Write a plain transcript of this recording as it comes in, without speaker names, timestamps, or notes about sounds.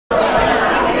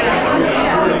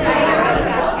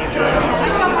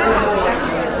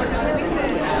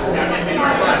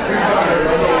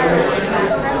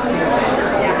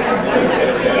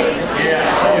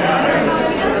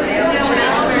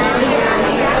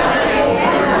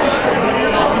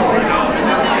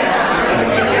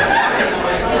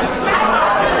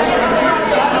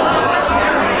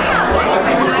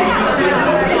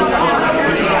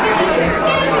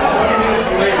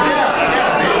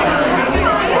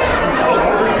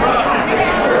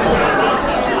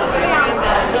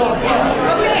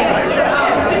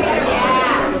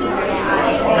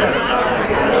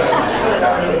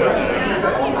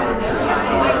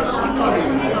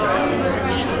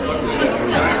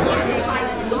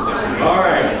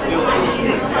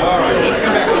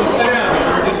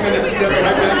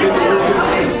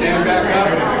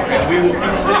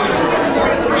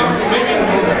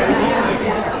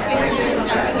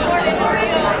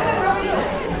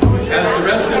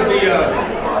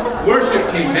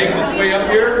worship team makes its way up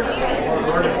here, as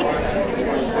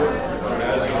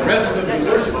the rest of the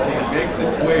worship team makes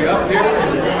its way up here,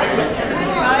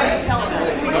 I've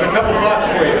got a couple thoughts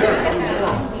for you.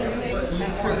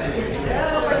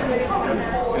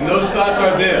 And those thoughts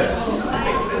are this.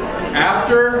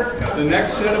 After the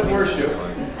next set of worship,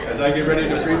 as I get ready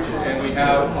to preach and we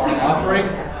have our offering,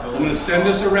 I'm going to send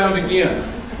this around again.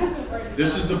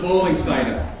 This is the bowling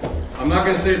sign-up. I'm not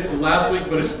going to say it's the last week,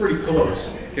 but it's pretty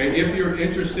close. Okay, if you're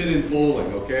interested in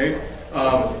bowling, okay?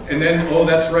 And then, oh,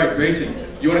 that's right, Gracie.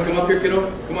 You want to come up here,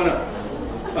 kiddo? Come on up.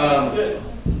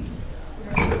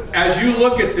 As you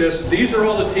look at this, these are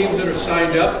all the teams that are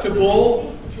signed up to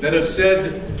bowl that have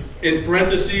said in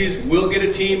parentheses, we'll get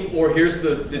a team, or here's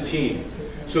the team.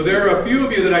 So there are a few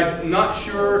of you that I'm not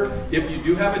sure if you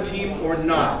do have a team or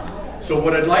not. So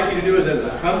what I'd like you to do is, as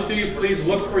it comes to you, please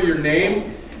look for your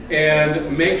name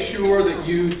and make sure that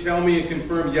you tell me and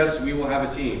confirm, yes, we will have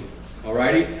a team.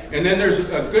 Alrighty? And then there's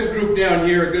a good group down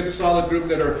here, a good solid group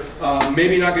that are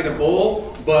maybe not going to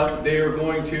bowl, but they are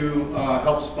going to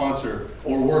help sponsor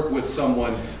or work with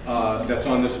someone that's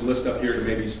on this list up here to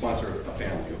maybe sponsor a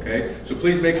family, okay? So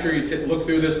please make sure you look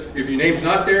through this. If your name's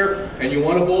not there and you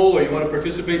want to bowl or you want to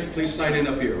participate, please sign in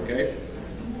up here, okay?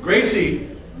 Gracie,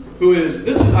 who is,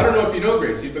 I don't know if you know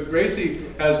Gracie, but Gracie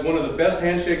has one of the best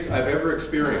handshakes I've ever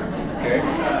experienced, okay?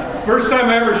 First time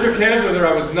I ever shook hands with her,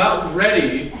 I was not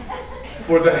ready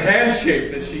for the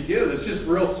handshake that she gives. It's just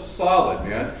real solid,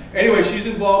 man. Anyway, she's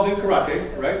involved in karate,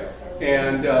 right?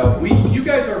 And you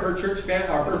guys are her church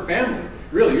her family.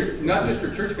 Really, you're not just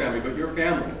her church family, but your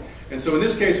family. And so in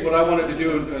this case, what I wanted to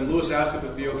do, and Louis asked if it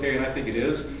would be okay, and I think it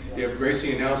is, if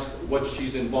Gracie announced what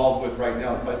she's involved with right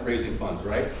now, raising funds,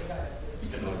 right? You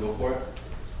can go for it.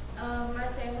 My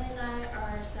family and I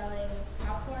are selling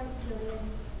popcorn, Korean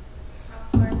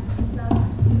popcorn stuff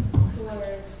for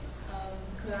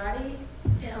karate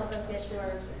to help us get to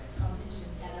our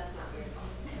competitions.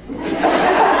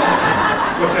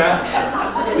 What's that?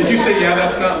 Did you say, yeah,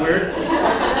 that's not weird?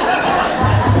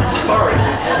 Sorry.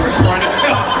 We're trying to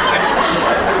help.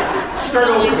 Start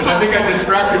over, because I think I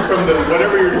distracted from the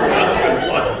whatever your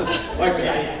announcement was. Like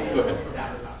that. Go ahead.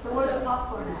 So where's the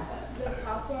popcorn at? The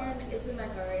popcorn, it's in my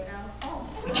car right now.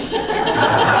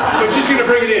 But she's going to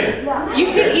bring it in. You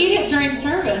could eat it during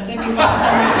service if you want some.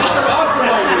 Awesome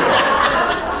idea.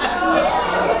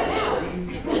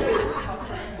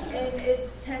 And it's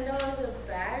 $10 a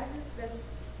bag. That's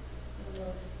the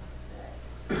most.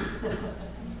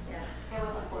 Yeah.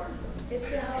 It's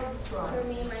to help for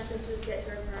me and my sisters get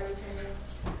to our karate tournaments.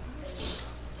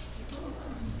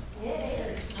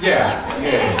 Yeah.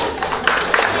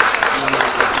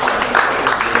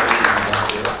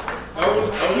 I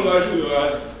would like to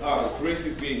add,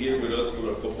 Gracie's been here with us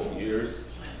for a couple of years.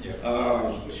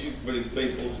 She's very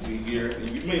faithful to be here. And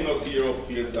you may not see her up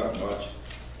here that much,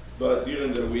 but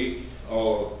during the week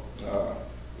or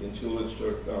in children's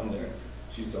church down there,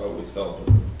 she's always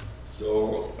helping.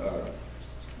 So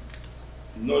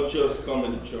not just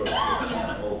coming to church, but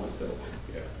she's always helping.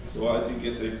 Yeah. So I think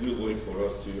it's a good way for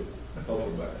us to help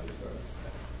her back this time.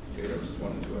 Okay, I just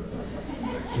wanted to add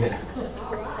that.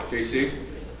 JC?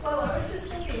 Well, I was just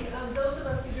thinking, those of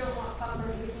us who don't want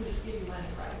popcorn, we can just give you money,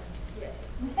 right? Yes.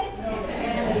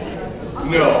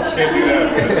 No, can't do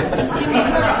that. Just give me the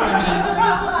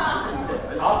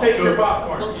popcorn. I'll take your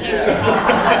popcorn. We'll take your popcorn.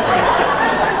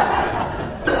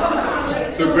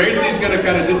 So Gracie's going to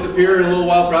kind of disappear in a little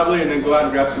while probably, and then go out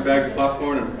and grab some bags of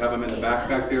popcorn and have them in the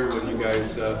backpack there when you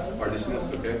guys are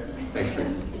dismissed, okay? Thanks,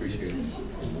 Gracie. Appreciate it.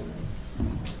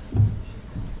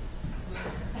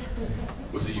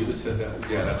 Was it you that said that?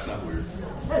 Yeah, that's not weird.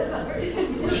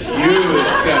 It was you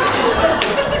that said it.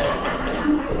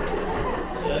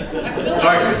 I feel like All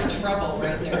right. there's trouble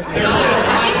right there.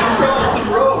 Troublesome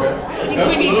road. I think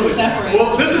we need to separate.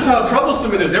 Well, this is how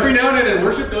troublesome it is. Every now and then in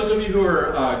worship, those of you who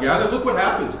are gathered, look what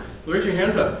happens. Raise your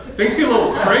hands up. Things get a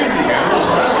little crazy, man.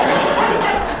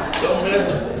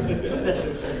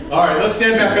 All right, let's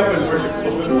stand back up and worship.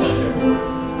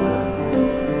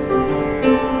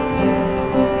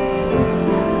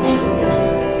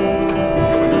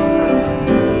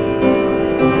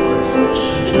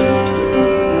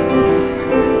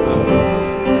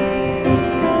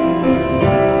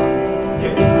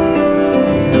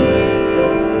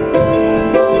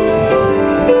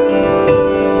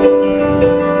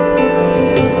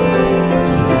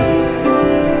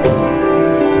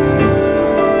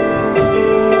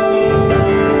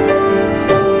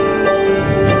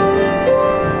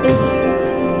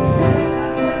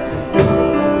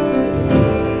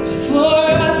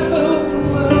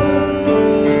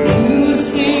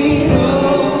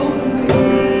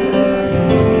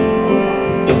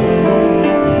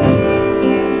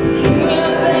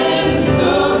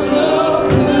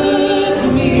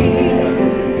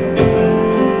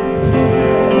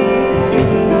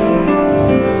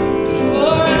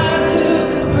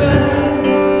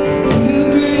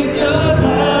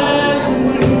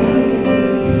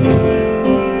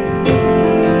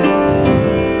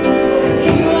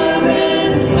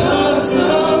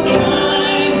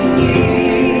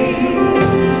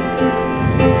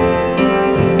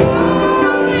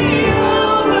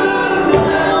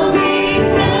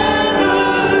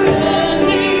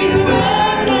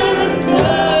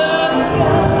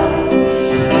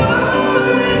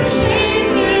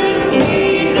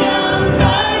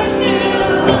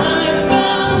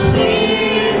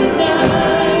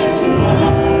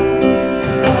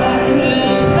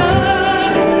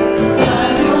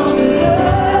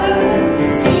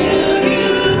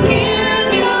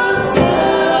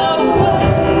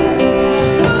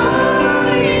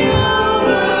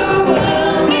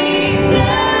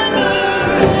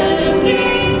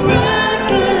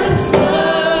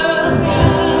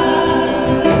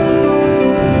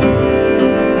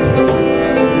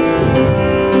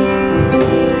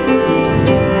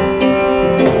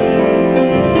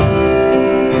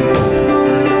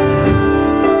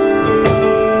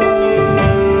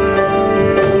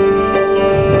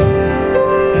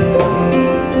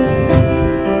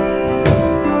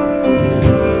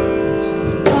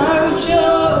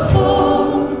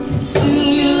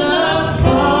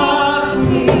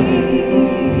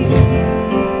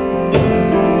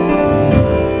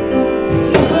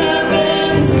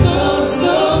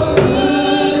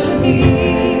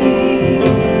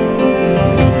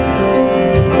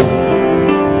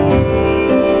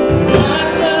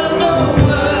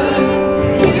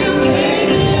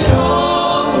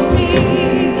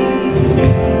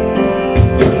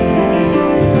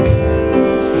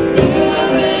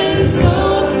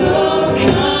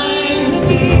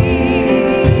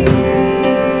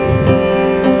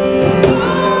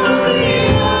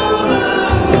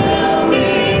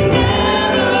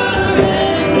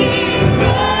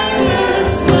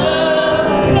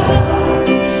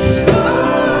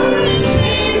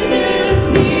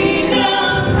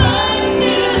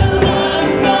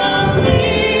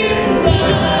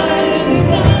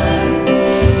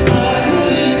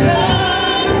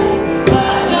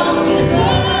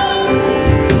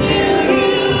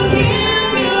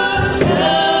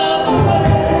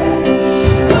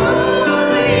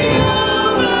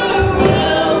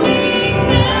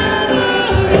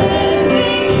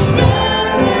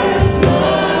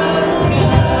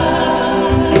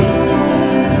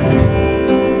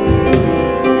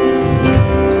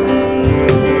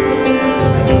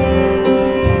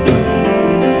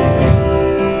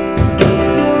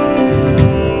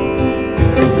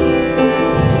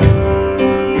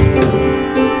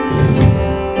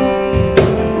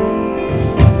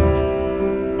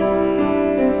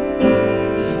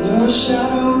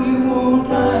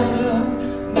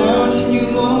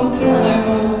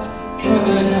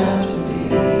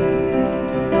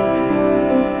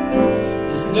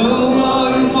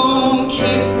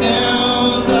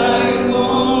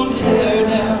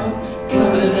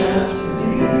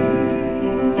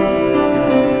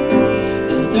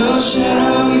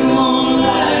 shadow you won't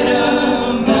light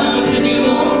up, mountain you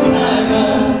won't climb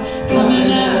up,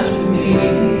 coming after me.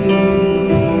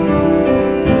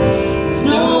 There's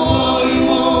no wall you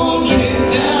won't kick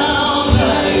down,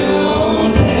 lie you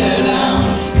won't tear down,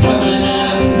 coming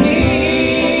after me.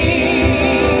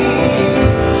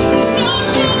 There's no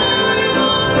shadow you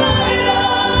won't light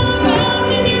up,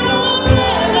 mountain you won't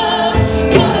climb up,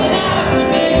 coming after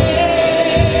me.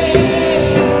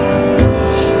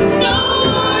 There's no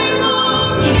wall you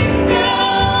won't kick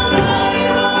down,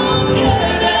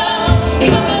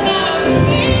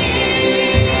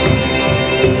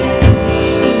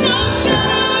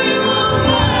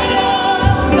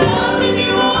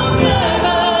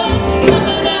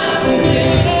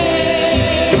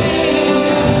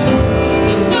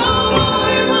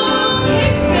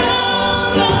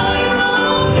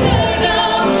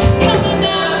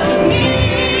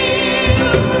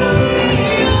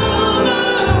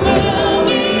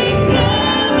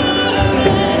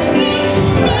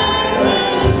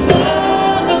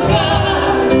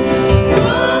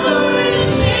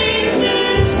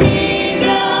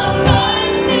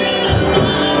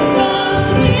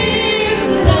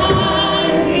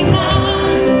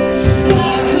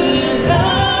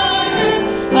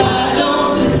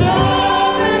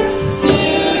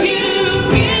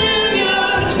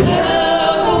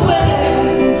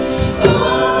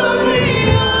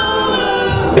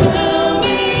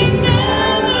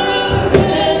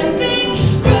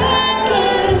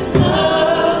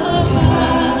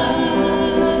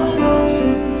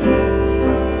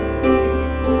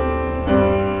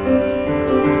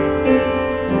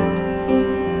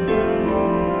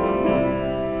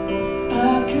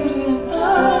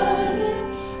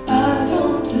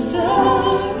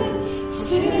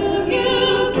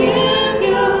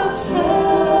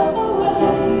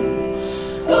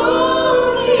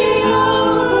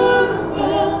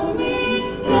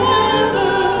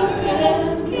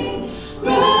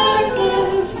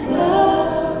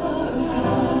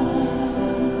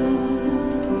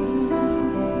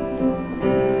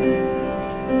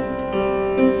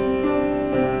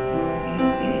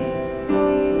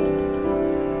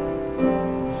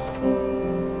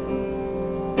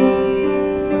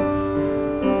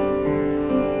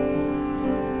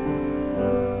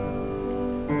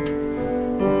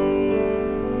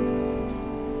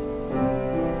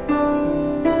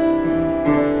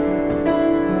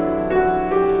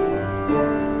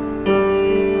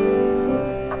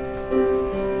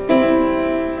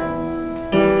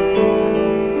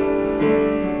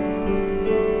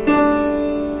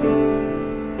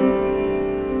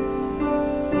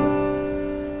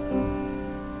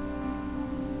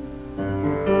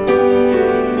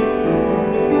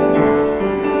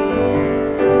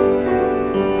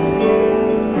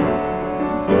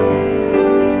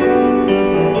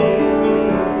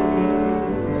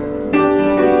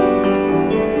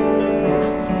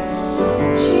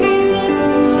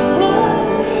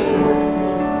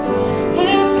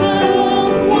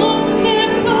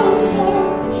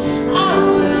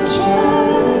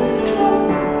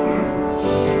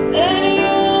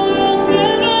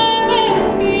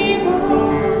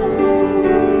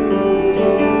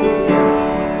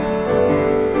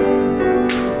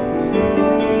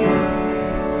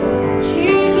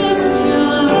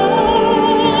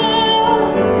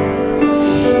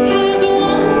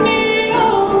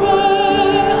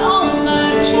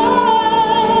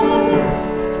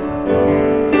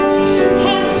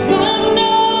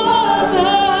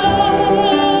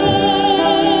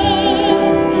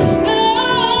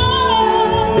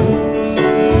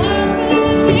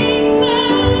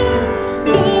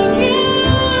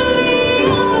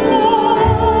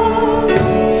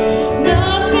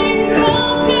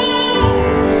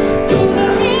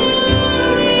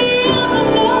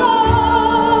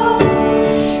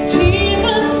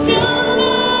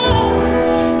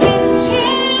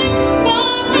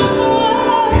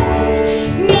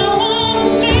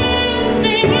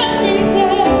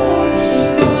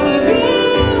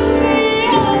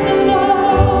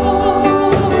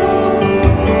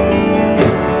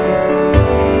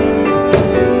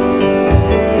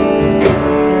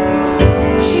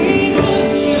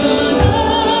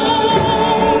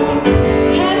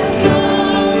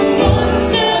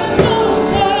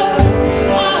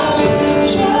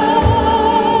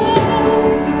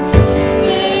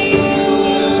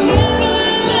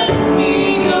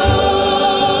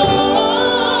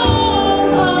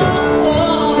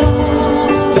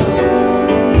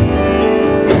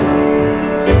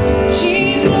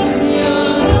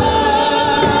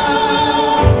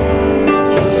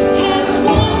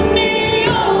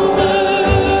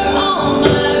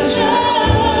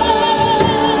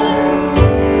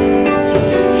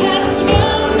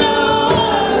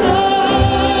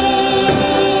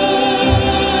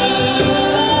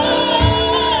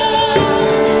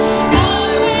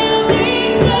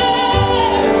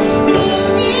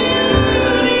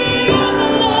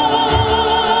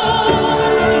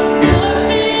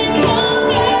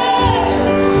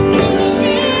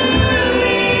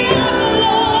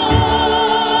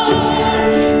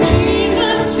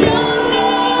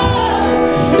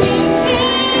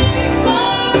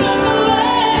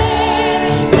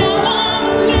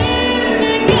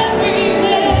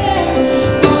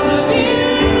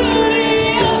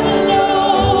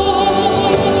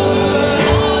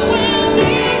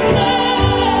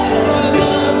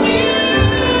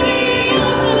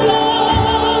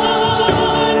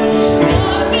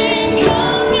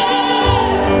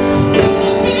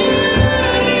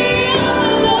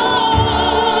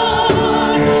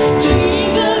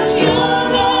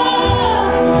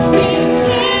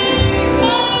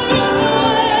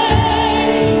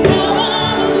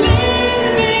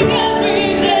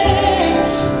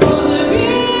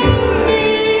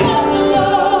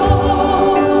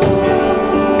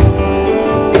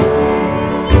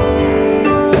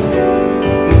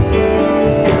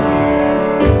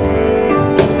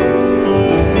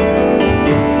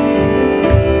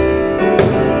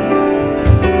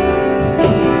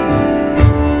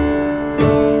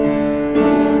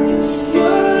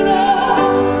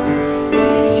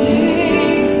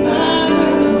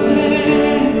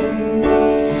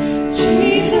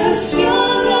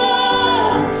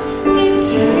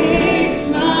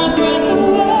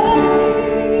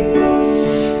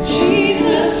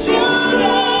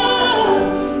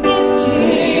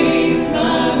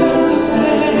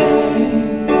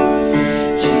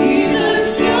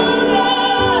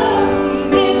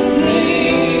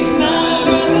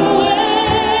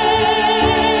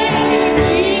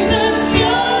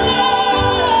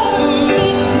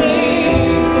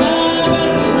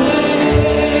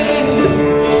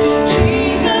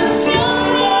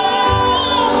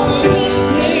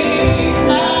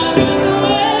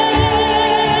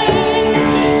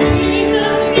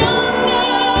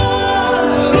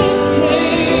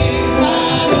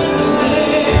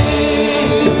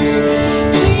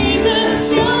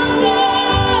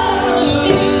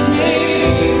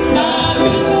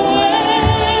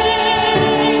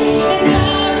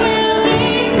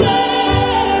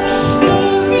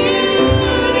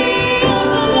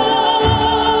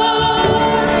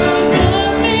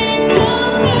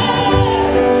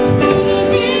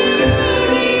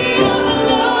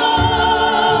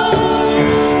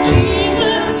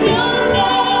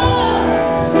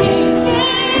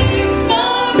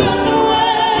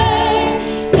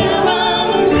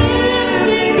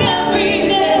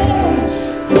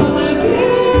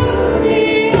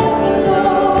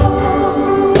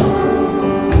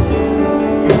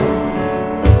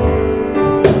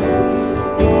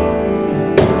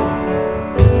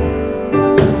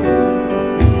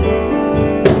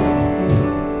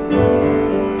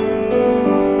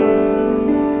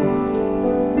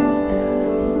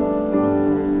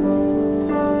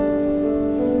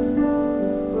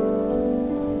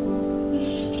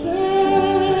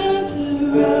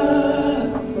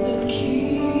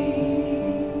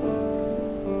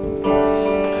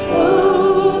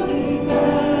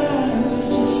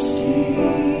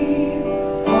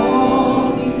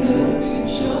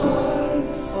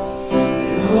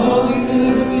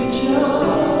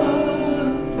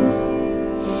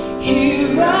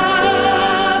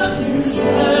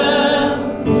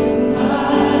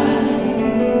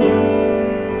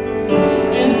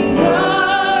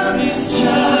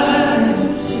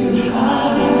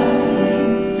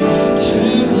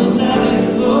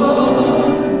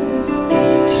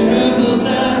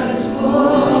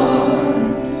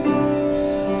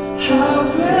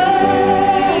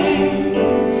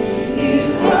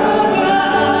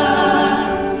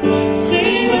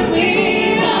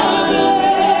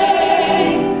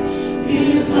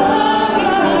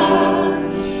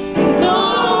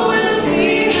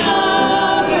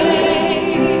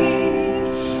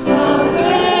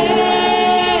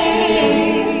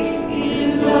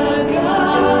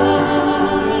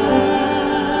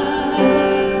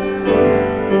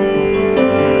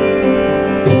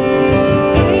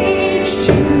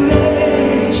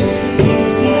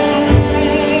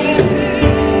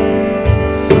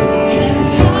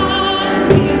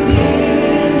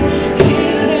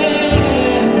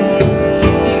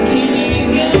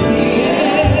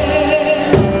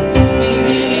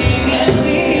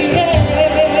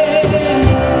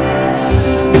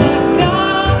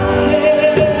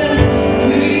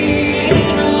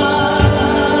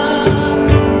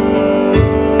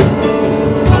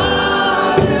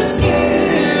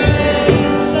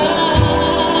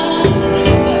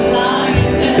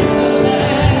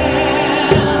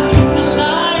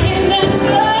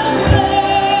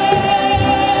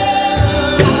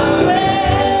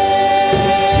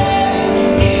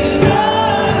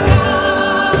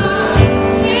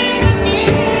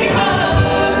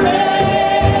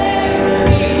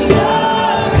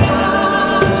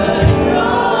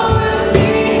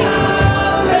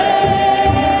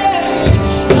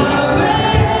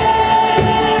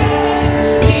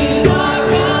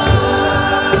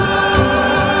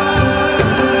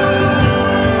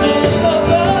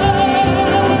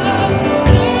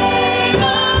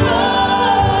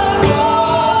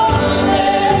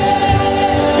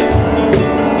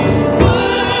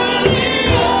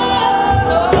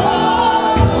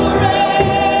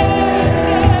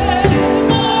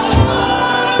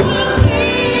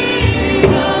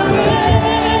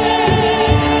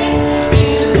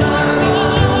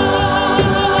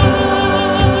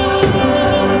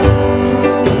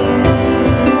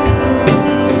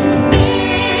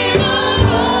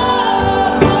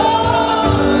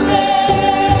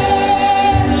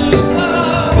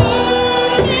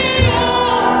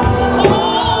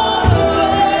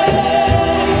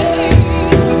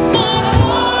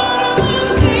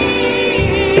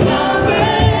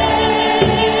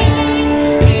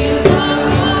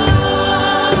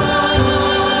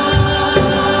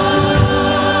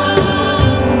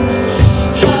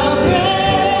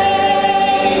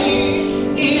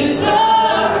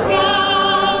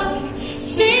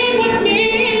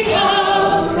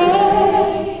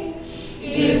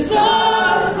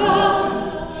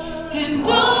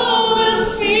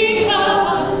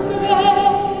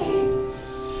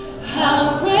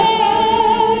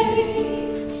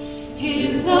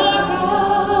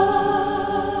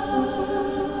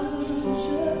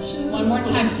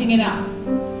 time, sing it out.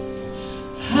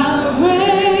 How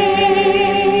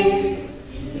great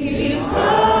is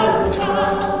our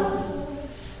God.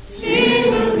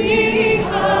 Sing with me,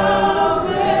 how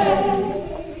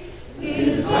great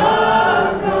is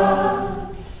our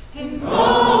God. And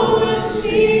all will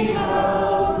see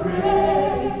how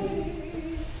great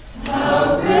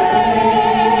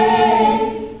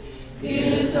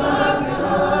is our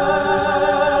God.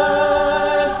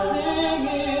 Sing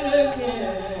it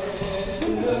again.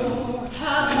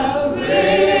 How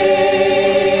great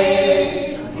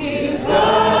is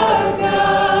our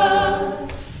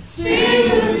God. Sing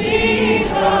with me,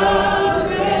 how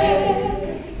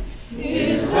great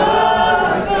is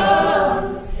our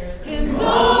God. And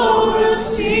all will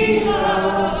see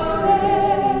how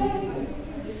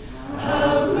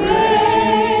great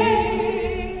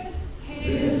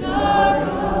is our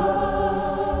God.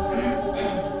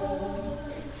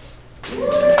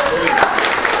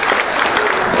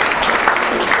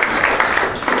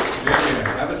 Amen.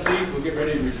 Have a seat. We'll get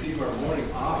ready to receive our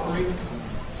morning offering.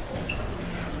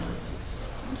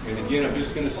 And again, I'm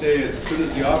just going to say, as soon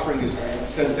as the offering is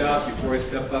sent out, before I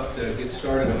step up to get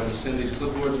started, I'm going to send these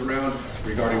clipboards around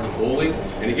regarding the bowling.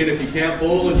 And again, if you can't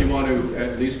bowl and you want to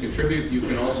at least contribute, you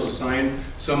can also sign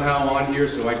somehow on here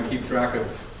so I can keep track of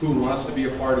who wants to be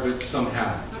a part of it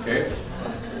somehow. Okay?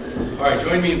 All right,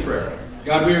 join me in prayer.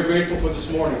 God, we are grateful for this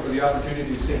morning, for the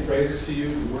opportunity to sing praises to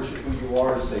you, to worship who you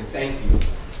are, to say thank you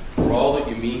for all that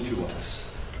you mean to us.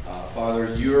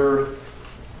 Father, your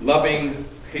loving,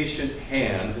 patient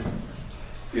hand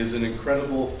is an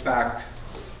incredible fact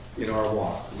in our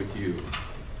walk with you.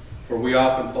 For we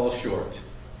often fall short,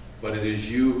 but it is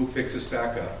you who picks us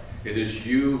back up. It is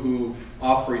you who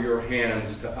offer your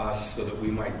hands to us so that we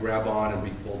might grab on and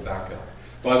be pulled back up.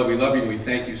 Father, we love you and we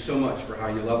thank you so much for how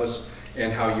you love us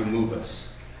and how you move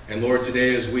us. And Lord,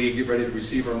 today as we get ready to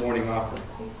receive our morning offering,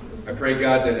 I pray,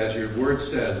 God, that as your word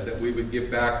says, that we would give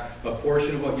back a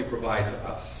portion of what you provide to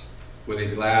us with a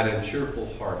glad and cheerful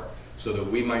heart, so that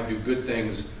we might do good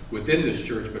things within this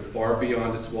church, but far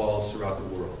beyond its walls throughout the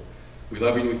world. We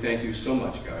love you and we thank you so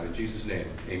much, God. In Jesus' name,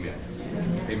 amen.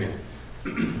 Amen.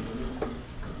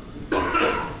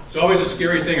 It's always a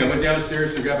scary thing. I went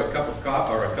downstairs to grab a cup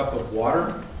of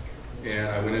water, and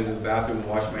I went into the bathroom and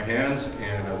washed my hands,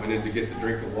 and I went in to get the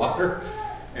drink of water,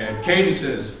 and Caden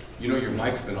says, "You know your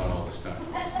mic's been on all this time."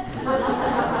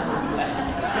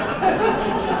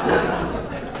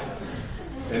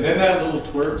 And then that little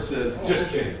twerp says, "Just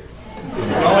kidding."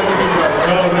 And all I can think about is,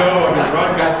 "Oh no, I've been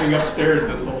broadcasting upstairs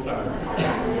this whole time."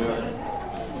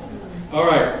 Yeah. All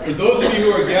right, for those of you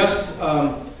who are guests,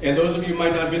 and those of you who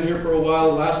might not have been here for a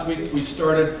while, last week we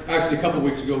started, actually a couple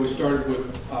weeks ago, we started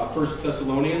with 1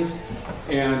 Thessalonians,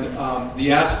 and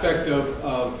the aspect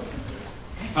of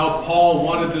how Paul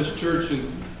wanted this church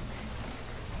and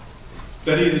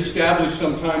that he had established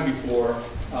some time before.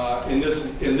 In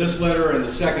this letter and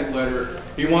the second letter,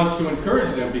 he wants to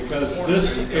encourage them because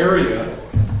this area,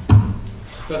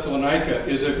 Thessalonica,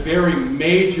 is a very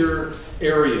major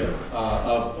area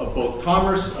of both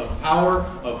commerce, of power,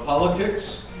 of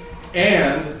politics,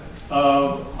 and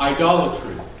of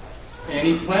idolatry. And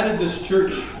he planted this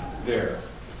church there.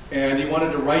 And he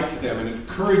wanted to write to them and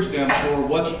encourage them for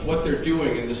what they're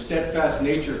doing and the steadfast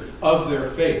nature of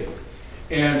their faith.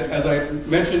 And as I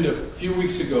mentioned a few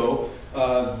weeks ago,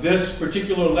 this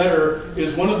particular letter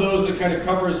is one of those that kind of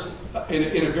covers,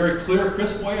 in a very clear,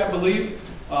 crisp way, I believe,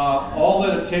 all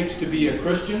that it takes to be a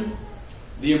Christian,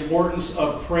 the importance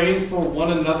of praying for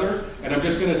one another. And I'm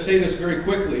just going to say this very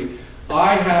quickly.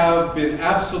 I have been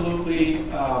absolutely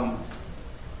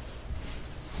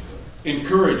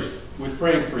encouraged with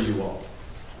praying for you all.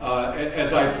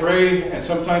 As I pray, and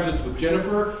sometimes it's with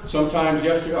Jennifer, sometimes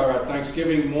yesterday or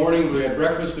Thanksgiving morning we had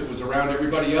breakfast that was around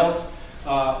everybody else,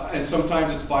 and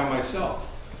sometimes it's by myself.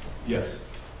 Yes,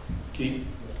 Keith.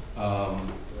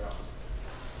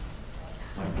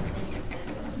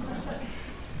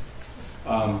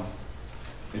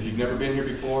 If you've never been here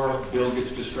before, Bill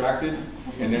gets distracted,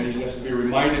 and then he has to be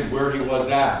reminded where he was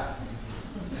at.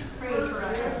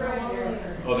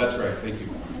 Oh, that's right. Thank you.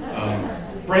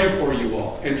 Praying for you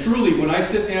all. And truly, when I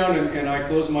sit down and I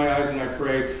close my eyes and I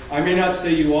pray, I may not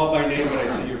say you all by name, but I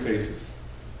see your faces.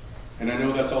 And I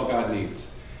know that's all God needs.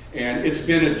 And it's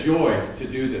been a joy to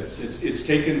do this. It's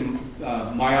taken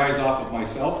my eyes off of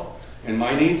myself and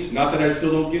my needs. Not that I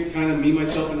still don't get kind of me,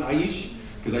 myself, and Aish,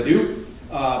 because I do.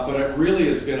 But it really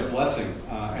has been a blessing.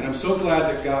 And I'm so glad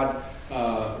that God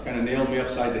kind of nailed me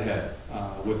upside the head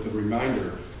with the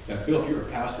reminder that, Bill, you're a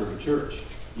pastor of a church.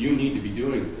 You need to be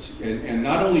doing this. And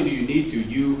not only do you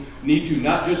need to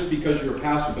not just because you're a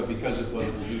pastor, but because of what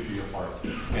it will do to your heart.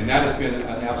 And that has been an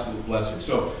absolute blessing.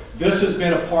 So this has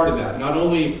been a part of that. Not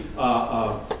only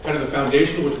kind of the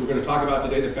foundational, which we're going to talk about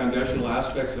today, the foundational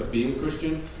aspects of being a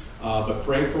Christian, but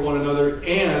praying for one another,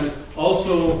 and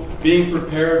also being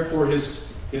prepared for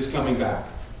his coming back,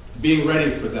 being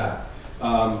ready for that.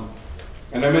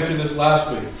 And I mentioned this last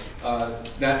week,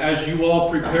 that as you all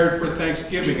prepared for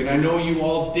Thanksgiving, and I know you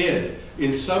all did,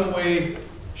 in some way,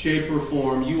 shape, or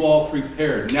form, you all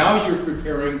prepared. Now you're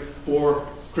preparing for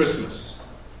Christmas.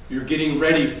 You're getting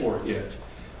ready for it.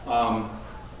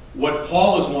 What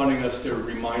Paul is wanting us to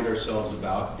remind ourselves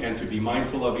about, and to be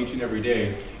mindful of each and every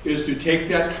day, is to take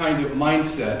that kind of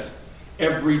mindset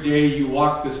every day you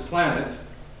walk this planet,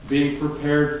 being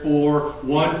prepared for,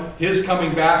 one, his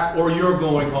coming back, or you're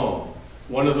going home.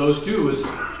 One of those two is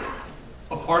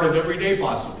a part of every day,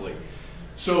 possibly.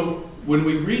 So when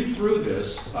we read through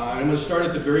this, I'm going to start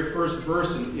at the very first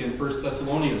verse in 1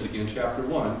 Thessalonians, again, chapter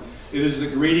 1. It is the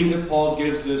greeting that Paul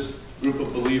gives this group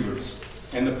of believers,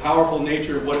 and the powerful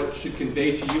nature of what it should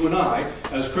convey to you and I,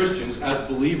 as Christians, as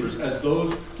believers, as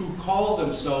those who call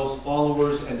themselves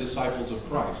followers and disciples of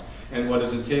Christ, and what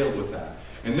is entailed with that.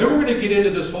 And then we're going to get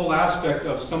into this whole aspect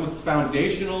of some of the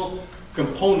foundational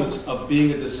components of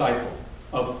being a disciple,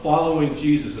 of following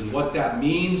Jesus, and what that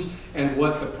means and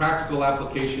what the practical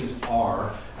applications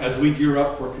are as we gear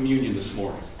up for communion this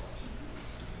morning.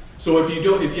 So if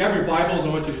you have your Bibles, I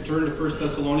want you to turn to 1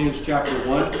 Thessalonians chapter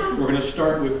 1. We're going to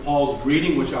start with Paul's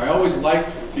greeting, which I always like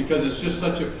because it's just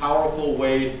such a powerful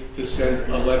way to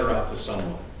send a letter out to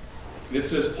someone. And it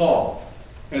says, Paul,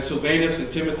 and Silvanus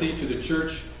and Timothy, to the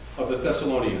church of the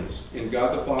Thessalonians, in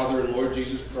God the Father and Lord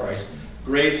Jesus Christ,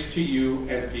 grace to you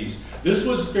and peace. This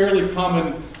was fairly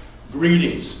common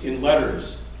greetings in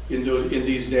letters in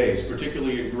these days,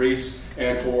 particularly in Greece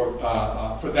and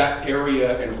for that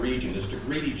area and region, is to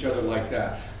greet each other like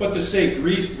that. But to say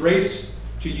grace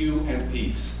to you and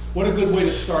peace. What a good way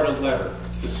to start a letter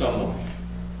to someone.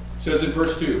 It says in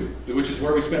verse 2, which is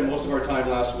where we spent most of our time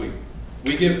last week.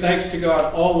 We give thanks to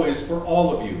God always for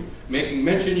all of you, making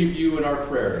mention of you in our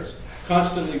prayers,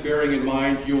 constantly bearing in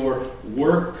mind your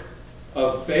work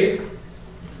of faith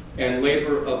and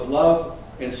labor of love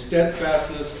and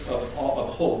steadfastness of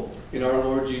hope in our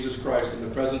Lord Jesus Christ in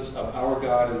the presence of our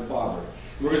God and Father.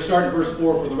 We're going to start in verse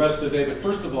 4 for the rest of the day, but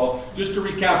first of all, just to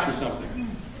recapture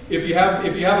something. If you have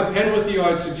a pen with you,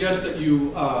 I'd suggest that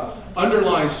you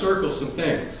underline, circle some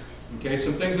things. Okay,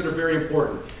 some things that are very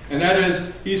important. And that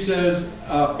is, he says,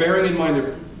 bearing in mind,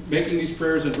 they're making these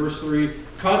prayers in verse 3,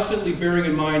 constantly bearing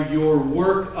in mind your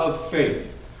work of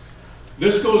faith.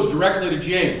 This goes directly to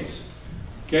James.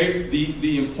 Okay?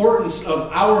 The importance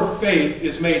of our faith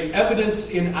is made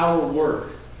evident in our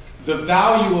work. The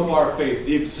value of our faith,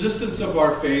 the existence of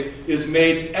our faith is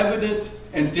made evident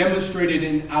and demonstrated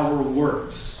in our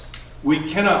works.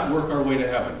 We cannot work our way to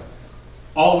heaven.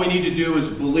 All we need to do is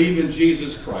believe in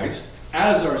Jesus Christ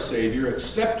as our Savior,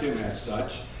 accept Him as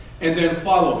such, and then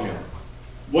follow Him.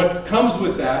 What comes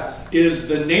with that is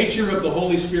the nature of the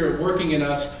Holy Spirit working in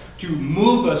us to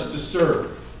move us to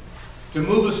serve, to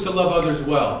move us to love others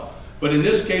well. But in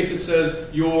this case it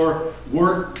says your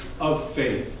work of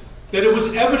faith. That it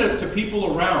was evident to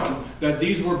people around that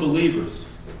these were believers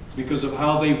because of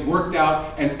how they worked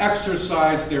out and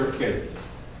exercised their faith.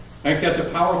 I think that's a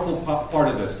powerful part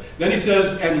of this. Then he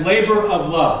says, and labor of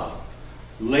love.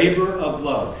 Labor of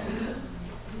love.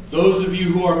 Those of you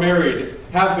who are married,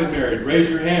 have been married, raise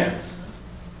your hands.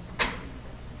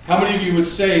 How many of you would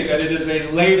say that it is a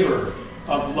labor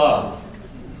of love?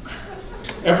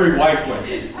 Every wife went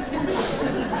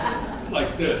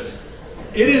like this.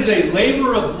 It is a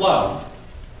labor of love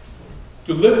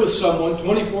to live with someone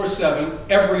 24/7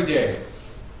 every day.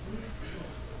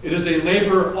 It is a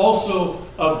labor also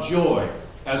of joy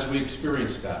as we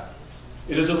experience that.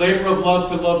 It is a labor of love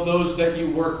to love those that you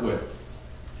work with,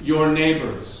 your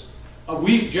neighbors.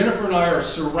 Jennifer and I are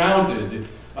surrounded.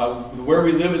 Where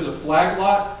we live is a flag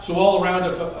lot, so all around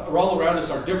us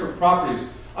are different properties.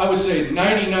 I would say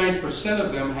 99%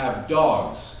 of them have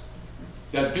dogs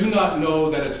that do not know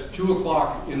that it's 2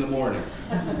 o'clock in the morning.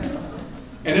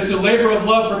 And it's a labor of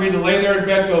love for me to lay there in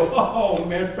bed and go, oh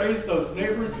man, praise those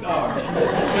neighbors' dogs.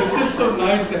 It's just so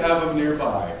nice to have them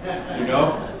nearby, you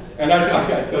know? And I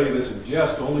got to tell you this in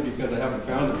jest, only because I haven't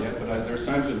found them yet, but there's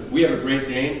times that we have a Great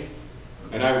Dane,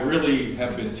 and I really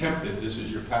have been tempted, this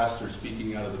is your pastor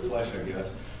speaking out of the flesh, I guess,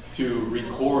 to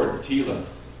record Tila,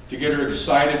 to get her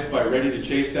excited by ready to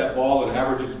chase that ball and have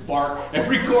her just bark and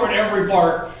record every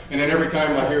bark. And then every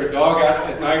time I hear a dog out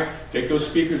at night, take those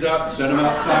speakers out, send them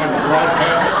outside and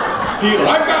broadcast Steeler.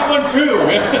 I've got one too.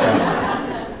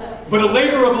 But a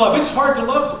labor of love. It's hard to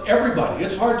love everybody.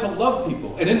 It's hard to love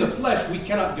people. And in the flesh, we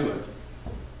cannot do it.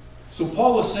 So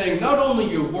Paul is saying not only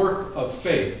your work of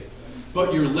faith,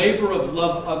 but your labor of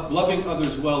love, of loving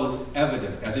others well is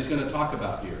evident, as he's going to talk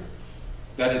about here.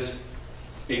 That it's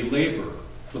a labor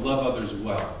to love others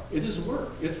well. It is work.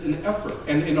 It's an effort.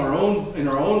 And in our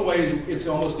own ways, it's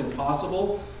almost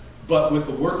impossible. But with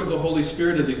the work of the Holy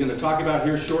Spirit, as he's going to talk about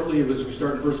here shortly, as we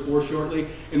start in verse 4 shortly,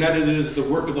 and that it is the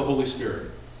work of the Holy Spirit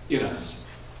in us.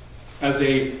 As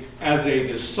a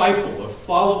disciple, a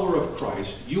follower of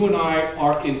Christ, you and I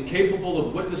are incapable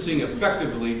of witnessing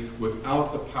effectively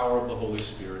without the power of the Holy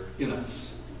Spirit in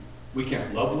us. We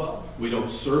can't love well, we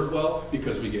don't serve well,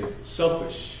 because we get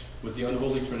selfish with the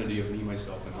unholy trinity of me,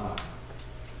 myself, and I.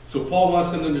 So Paul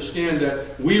wants them to understand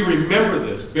that we remember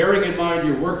this, bearing in mind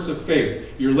your works of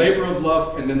faith, your labor of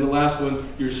love, and then the last one,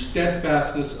 your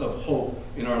steadfastness of hope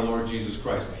in our Lord Jesus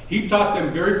Christ. He taught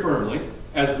them very firmly,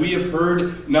 as we have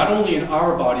heard, not only in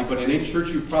our body, but in any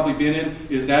church you've probably been in,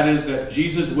 is that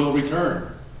Jesus will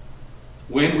return.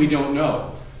 When, we don't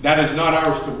know. That is not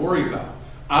ours to worry about.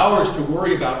 Ours to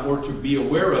worry about or to be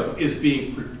aware of is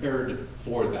being prepared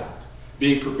for that.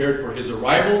 Being prepared for his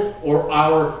arrival or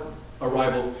our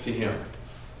arrival to him.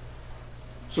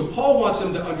 So Paul wants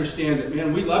them to understand that,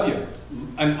 man, we love you.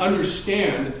 And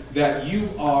understand that you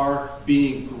are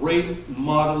being great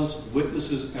models,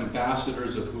 witnesses,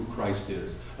 ambassadors of who Christ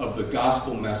is, of the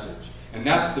gospel message. And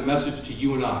that's the message to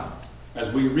you and I.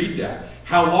 As we read that,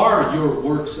 how are your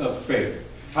works of faith?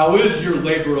 How is your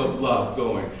labor of love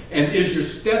going? And is your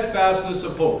steadfastness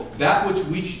of hope, that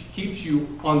which keeps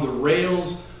you on the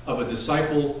rails of a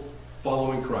disciple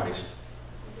following Christ,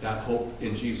 that hope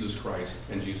in Jesus Christ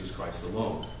and Jesus Christ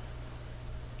alone?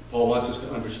 Paul wants us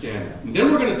to understand that. And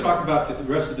then we're going to talk about the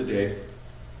rest of the day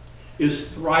is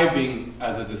thriving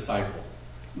as a disciple.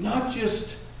 Not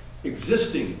just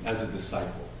existing as a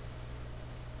disciple,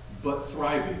 but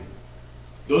thriving.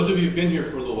 Those of you who've been here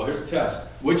for a little while, here's a test.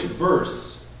 Which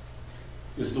verse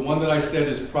is the one that I said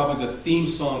is probably the theme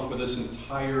song for this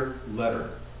entire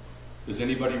letter? Does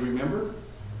anybody remember?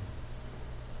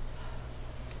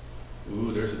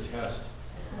 Ooh, there's a test.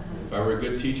 If I were a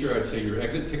good teacher, I'd say your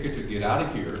exit ticket to get out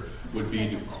of here would be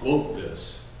to quote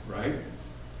this, right?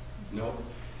 No.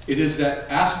 It is that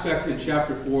aspect in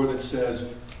chapter 4 that says,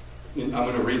 I'm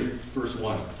going to read it, verse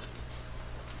 1.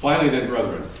 Finally then,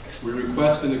 brethren, we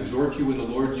request and exhort you in the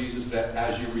Lord Jesus that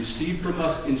as you receive from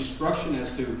us instruction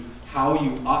as to how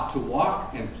you ought to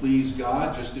walk and please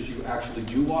God, just as you actually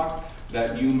do walk,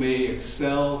 that you may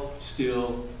excel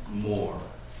still more.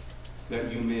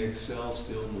 That you may excel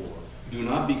still more. Do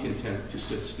not be content to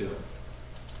sit still.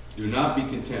 Do not be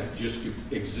content just to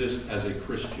exist as a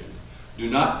Christian. Do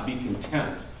not be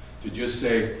content to just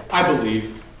say, I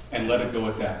believe, and let it go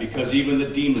at that, because even the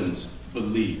demons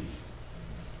believe.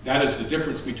 That is the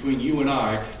difference between you and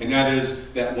I, and that is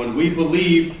that when we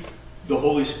believe, the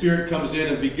Holy Spirit comes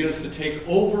in and begins to take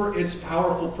over its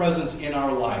powerful presence in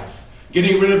our life.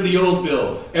 Getting rid of the old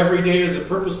Bill. Every day is a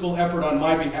purposeful effort on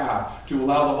my behalf to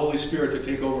allow the Holy Spirit to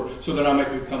take over so that I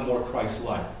might become more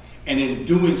Christ-like. And in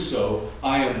doing so,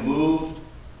 I am moved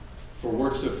for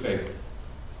works of faith,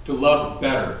 to love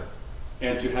better,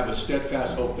 and to have a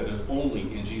steadfast hope that is only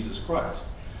in Jesus Christ.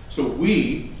 So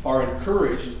we are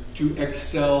encouraged to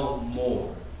excel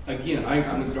more. Again, I'm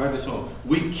going to drive this home.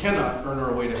 We cannot earn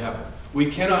our way to heaven.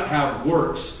 We cannot have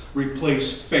works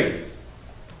replace faith.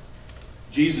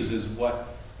 Jesus is what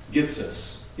gets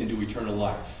us into eternal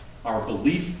life. Our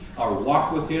belief, our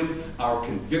walk with him, our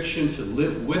conviction to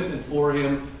live with and for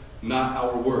him, not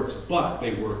our works. But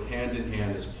they work hand in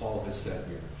hand, as Paul has said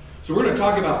here. So we're going to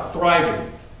talk about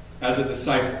thriving as a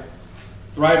disciple.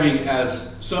 Thriving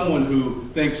as someone who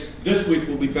thinks this week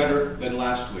will be better than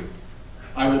last week.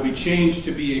 I will be changed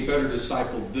to be a better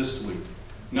disciple this week.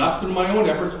 Not through my own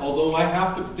efforts, although I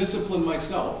have to discipline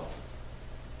myself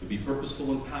to be purposeful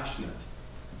and passionate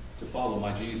to follow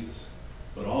my Jesus,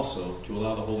 but also to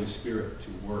allow the Holy Spirit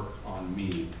to work on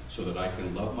me so that I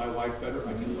can love my wife better,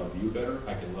 I can love you better,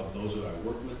 I can love those that I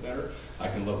work with better, I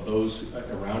can love those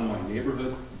around my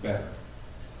neighborhood better.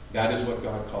 That is what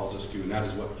God calls us to, and that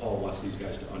is what Paul wants these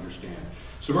guys to understand.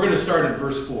 So we're going to start in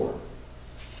verse 4.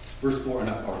 Verse 4,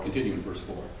 or continue in verse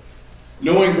 4.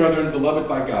 Knowing, brethren, beloved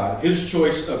by God, his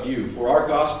choice of you, for our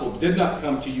gospel did not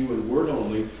come to you in word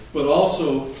only, but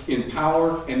also in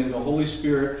power and in the Holy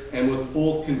Spirit and with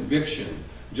full conviction,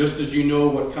 just as you know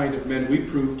what kind of men we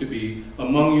prove to be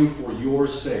among you for your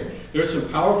sake. There are some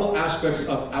powerful aspects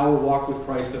of our walk with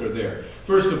Christ that are there.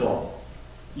 First of all,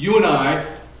 you and I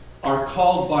are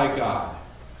called by God.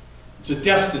 It's a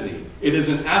destiny. It is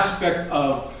an aspect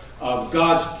of of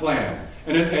God's plan.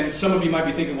 And some of you might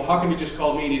be thinking, well, how come he just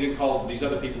called me and he didn't call these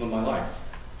other people in my life?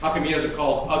 How come he hasn't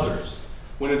called others?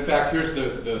 When in fact, here's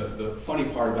the funny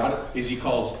part about it, is he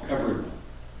calls everyone.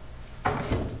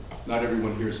 Not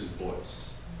everyone hears his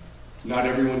voice. Not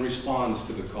everyone responds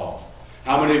to the call.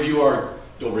 How many of you are,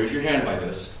 don't raise your hand by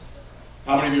this,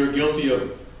 how many of you are guilty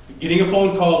of getting a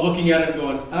phone call, looking at it and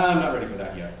going, I'm not ready for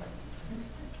that yet?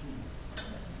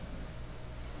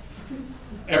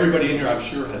 Everybody in here, I'm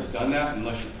sure, has done that,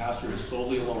 unless your pastor is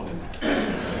solely alone in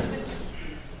that.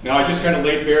 Now, I just kind of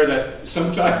laid bare that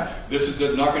sometimes this is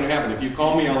not going to happen. If you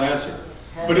call me, I'll answer.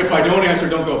 But if I don't answer,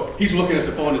 don't go, he's looking at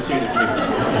the phone and saying it's me.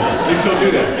 Please don't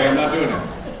do that, okay? I'm not doing that.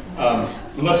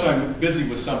 Unless I'm busy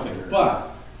with something. But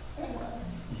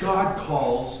God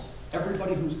calls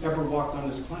everybody who's ever walked on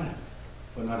this planet,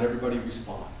 but not everybody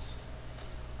responds.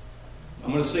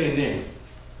 I'm going to say a name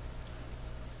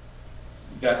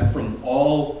that from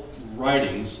all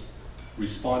writings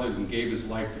responded and gave his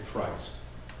life to Christ.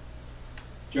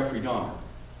 Jeffrey Dahmer.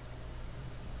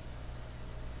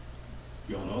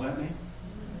 You all know that name?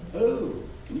 Oh,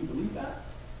 can you believe that?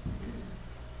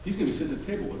 He's going to be sitting at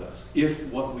the table with us if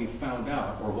what we found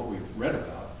out or what we've read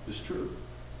about is true.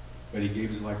 But he gave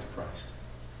his life to Christ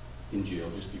in jail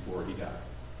just before he died.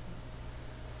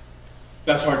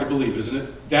 That's hard to believe, isn't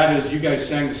it? That is, you guys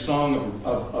sang the song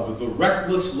of the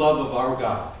reckless love of our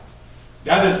God.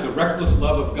 That is the reckless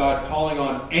love of God calling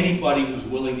on anybody who's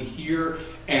willing to hear.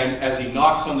 And as he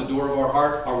knocks on the door of our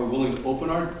heart, are we willing to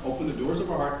open the doors of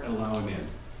our heart and allow him in?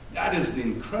 That is the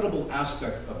incredible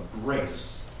aspect of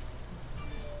grace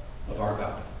of our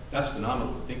God. That's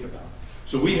phenomenal to think about.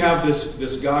 So we have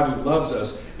this God who loves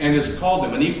us and has called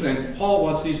them. And Paul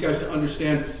wants these guys to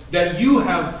understand that you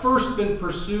have first been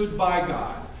pursued by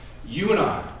God. You and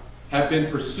I have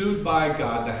been pursued by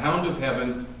God, the hound of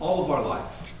heaven, all of our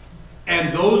life.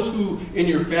 And those who in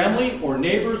your family or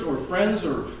neighbors or friends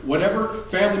or whatever,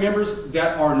 family members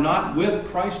that are not with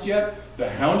Christ yet, the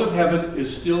hound of heaven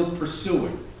is still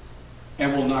pursuing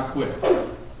and will not quit.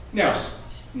 Now,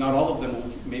 not all of them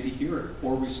will maybe hear it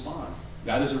or respond.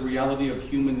 That is a reality of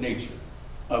human nature,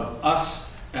 of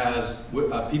us as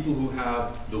people who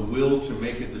have the will to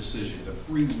make a decision, the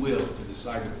free will to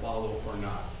decide to follow or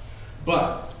not.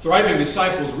 But thriving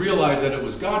disciples realize that it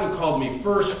was God who called me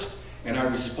first, and I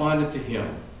responded to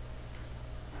him.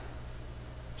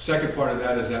 Second part of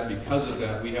that is that because of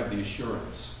that, we have the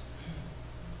assurance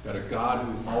that a God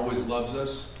who always loves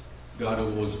us, God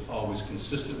who was always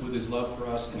consistent with his love for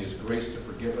us and his grace to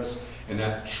forgive us, and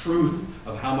that truth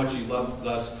of how much he loves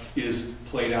us is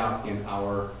played out in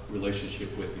our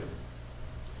relationship with him.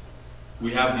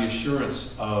 We have the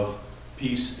assurance of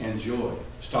peace and joy.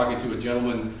 I was talking to a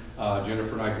gentleman,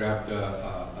 Jennifer and I grabbed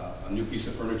a new piece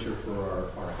of furniture for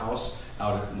our house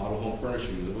out at Model Home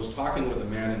Furnishing. I was talking with a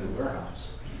man in the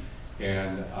warehouse,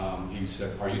 and he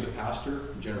said, "Are you the pastor?"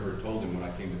 Jennifer told him when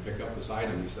I came to pick up this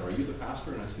item. He said, "Are you the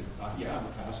pastor?" And I said, "Yeah, I'm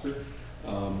the pastor."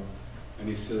 And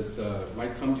he says,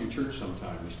 "Might come to your church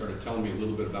sometime." He started telling me a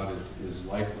little bit about his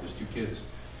life with his 2 kids.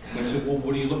 And I said, "Well,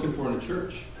 what are you looking for in a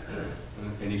church?"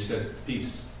 And he said,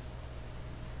 "Peace."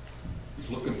 He's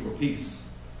looking for peace.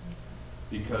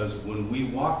 Because when we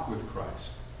walk with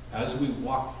Christ, as we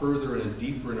walk further and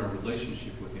deeper in our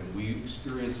relationship with him, we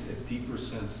experience a deeper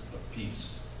sense of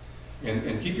peace.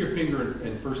 And keep your finger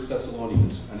in 1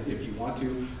 Thessalonians. And if you want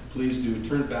to, please do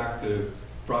turn back to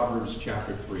Proverbs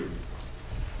chapter 3.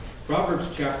 Proverbs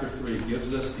chapter 3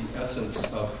 gives us the essence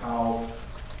of how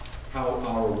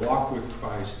our walk with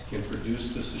Christ can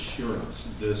produce this assurance,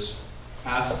 this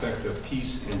aspect of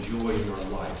peace and joy in our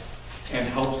life, and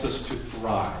helps us to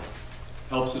thrive.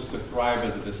 Helps us to thrive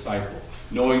as a disciple,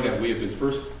 knowing that we have been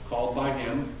first called by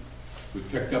him, we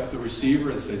picked up the receiver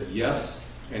and said yes,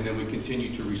 and then we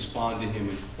continue to respond to him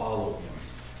and follow him.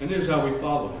 And here's how we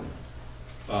follow him.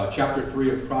 Chapter 3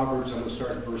 of Proverbs, I'm going to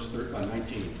start at verse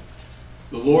 19.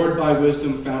 The Lord by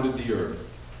wisdom founded the earth.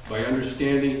 By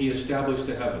understanding he established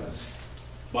the heavens.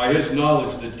 By his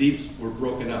knowledge the deeps were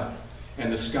broken up,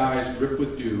 and the skies dripped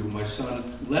with dew. My son,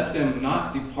 let them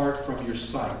not depart from your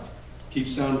sight. Keep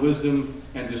sound wisdom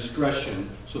and discretion,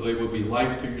 so they will be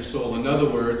life to your soul. In other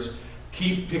words,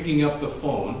 keep picking up the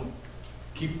phone.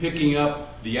 Keep picking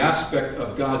up the aspect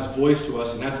of God's voice to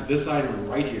us, and that's this item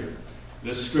right here,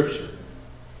 this scripture.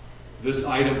 This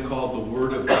item called the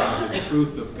Word of God, the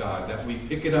truth of God, that we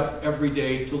pick it up every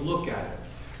day to look at it,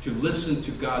 to listen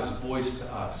to God's voice to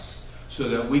us, so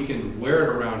that we can wear it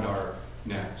around our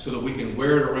neck, so that we can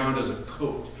wear it around as a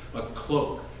coat, a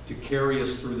cloak, to carry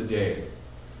us through the day.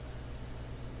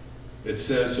 It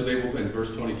says, so they will, in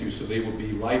verse 22, so they will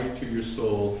be life to your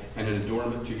soul and an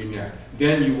adornment to your neck.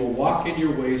 Then you will walk in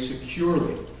your way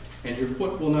securely, and your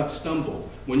foot will not stumble.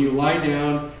 When you lie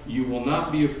down, you will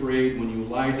not be afraid. When you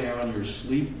lie down, your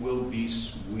sleep will be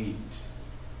sweet.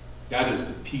 That is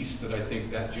the peace that I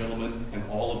think that gentleman and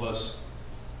all of us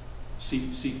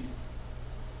seek.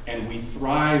 And we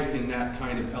thrive in that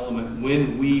kind of element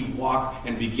when we walk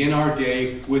and begin our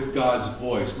day with God's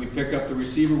voice. We pick up the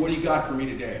receiver. What do you got for me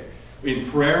today? In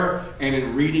prayer and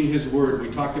in reading His Word.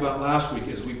 We talked about last week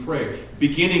as we pray.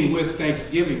 Beginning with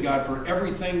thanksgiving, God, for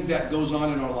everything that goes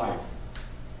on in our life.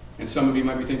 And some of you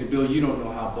might be thinking, Bill, you don't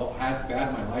know how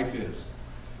bad my life is.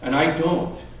 And I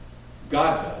don't.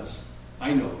 God does.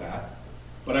 I know that.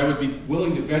 But I would be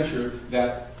willing to venture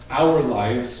that our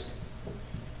lives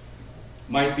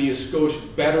might be a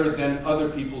skosh better than other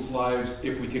people's lives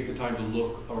if we take the time to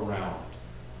look around.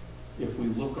 If we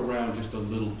look around just a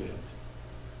little bit.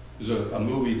 There's a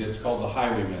movie that's called The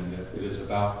Highwaymen that it is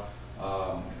about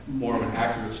more of an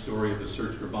accurate story of the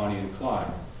search for Bonnie and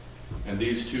Clyde. And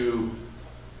these two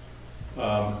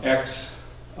ex-Texas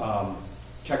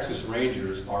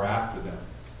Rangers are after them.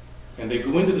 And they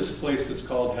go into this place that's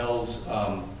called Hell's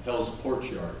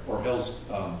Courtyard, or Hell's,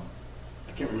 I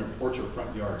can't remember, porch or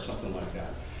front yard, something like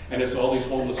that. And it's all these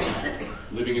homeless people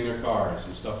living in their cars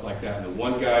and stuff like that. And the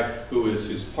one guy who is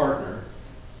his partner,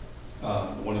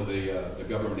 one of the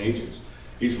government agents,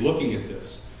 he's looking at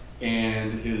this.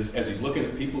 And as he's looking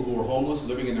at people who are homeless,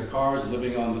 living in their cars,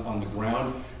 living on the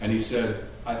ground, and he said,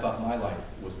 I thought my life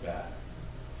was bad.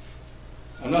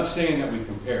 I'm not saying that we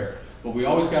compare, but we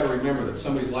always got to remember that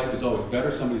somebody's life is always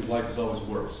better, somebody's life is always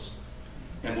worse.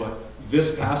 And what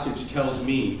this passage tells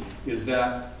me is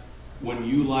that when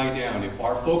you lie down, if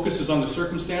our focus is on the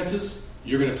circumstances,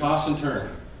 you're going to toss and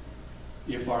turn.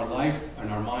 If our life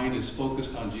and our mind is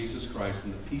focused on Jesus Christ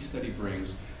and the peace that He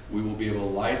brings, we will be able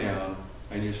to lie down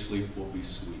and your sleep will be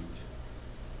sweet.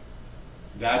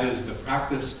 That is the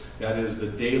practice, that is the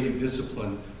daily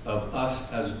discipline of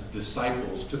us as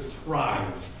disciples to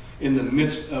thrive in the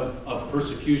midst of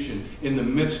persecution, in the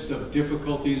midst of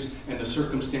difficulties and the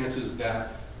circumstances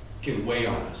that can weigh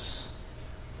on us.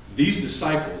 These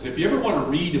disciples, if you ever want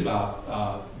to read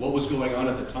about what was going on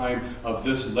at the time of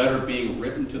this letter being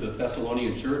written to the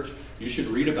Thessalonian church, you should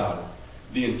read about it.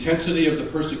 The intensity of the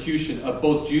persecution of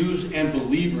both Jews and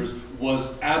believers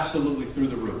was absolutely through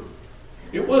the roof.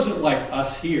 It wasn't like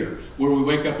us here, where we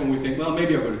wake up and we think, well,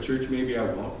 maybe I'll go to church, maybe I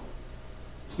won't.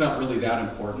 It's not really that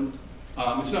important.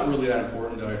 It's not really that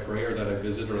important that I pray or that I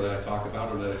visit or that I talk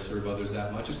about or that I serve others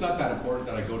that much. It's not that important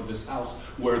that I go to this house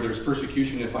where there's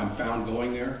persecution if I'm found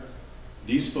going there.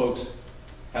 These folks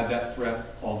had that threat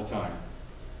all the time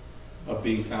of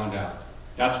being found out.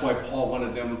 That's why Paul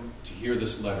wanted them to hear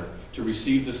this letter, to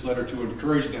receive this letter, to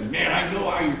encourage them. Man, I know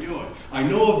how you're doing. I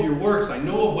know of your works. I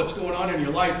know of what's going on in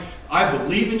your life. I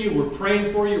believe in you. We're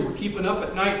praying for you. We're keeping up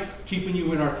at night, keeping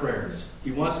you in our prayers.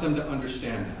 He wants them to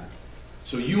understand that.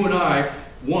 So you and I,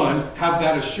 one, have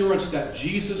that assurance that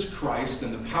Jesus Christ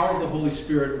and the power of the Holy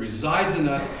Spirit resides in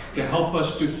us to help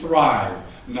us to thrive,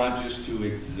 not just to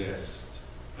exist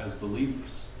as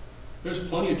believers. There's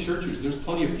plenty of churches, there's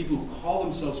plenty of people who call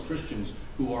themselves Christians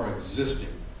who are existing.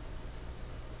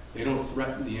 They don't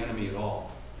threaten the enemy at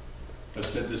all. I've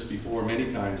said this before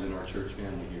many times in our church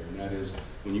family here, and that is,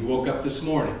 when you woke up this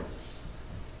morning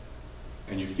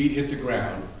and your feet hit the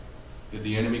ground, did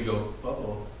the enemy go,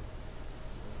 uh-oh,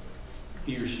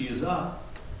 he or she is up,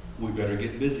 we better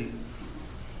get busy.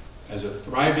 As a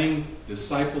thriving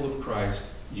disciple of Christ,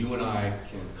 you and I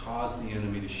can cause the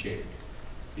enemy to shake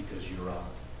because you're up,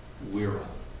 we're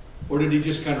up. Or did he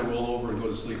just kind of roll over and go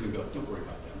to sleep and go, don't worry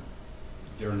about them.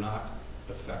 They're not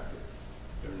effective.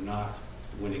 They're not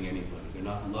winning anybody. They're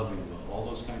not loving well. All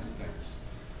those kinds of things.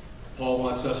 Paul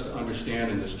wants us to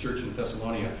understand in this church in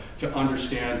Thessalonica, to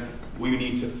understand we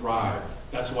need to thrive.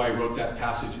 That's why I wrote that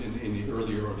passage in the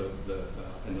earlier or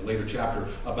in the later chapter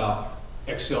about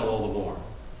excel all the more,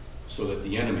 so that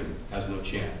the enemy has no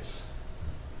chance.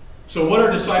 So what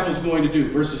are disciples going to do?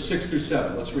 Verses 6 through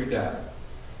 7. Let's read that.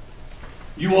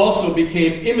 You also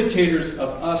became imitators of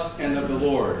us and of the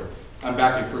Lord. I'm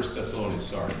back in 1 Thessalonians,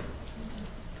 sorry.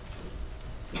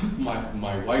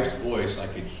 My wife's voice I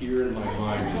could hear in my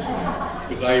mind just now.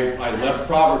 Because I left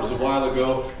Proverbs a while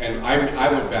ago, and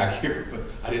I went back here, but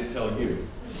I didn't tell you.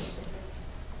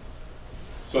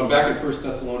 So I'm back in 1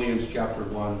 Thessalonians chapter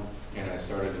 1, and I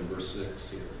started in verse 6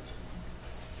 here.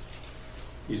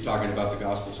 He's talking about the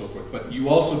gospel so forth. But you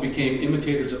also became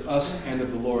imitators of us and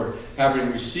of the Lord,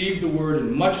 having received the word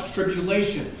in much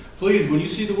tribulation. Please, when you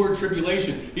see the word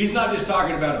tribulation, he's not just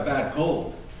talking about a bad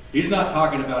cold. He's not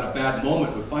talking about a bad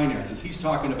moment with finances. He's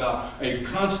talking about a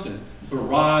constant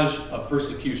barrage of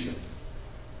persecution.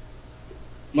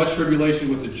 much tribulation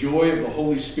with the joy of the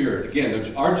Holy Spirit.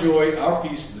 Again, our joy, our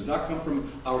peace does not come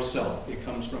from ourselves. It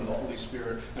comes from the Holy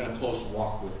Spirit and a close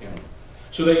walk with Him.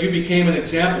 So that you became an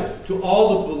example to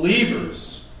all the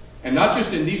believers, and not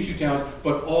just in these two towns,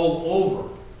 but all over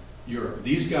Europe.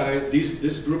 These guys,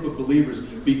 this group of believers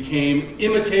became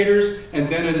imitators, and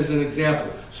then it is an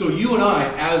example. So you and I,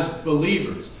 as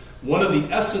believers, one of the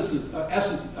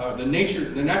the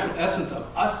natural essence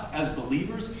of us as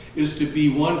believers is to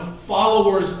be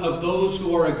followers of those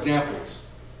who are examples.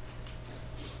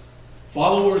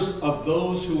 Followers of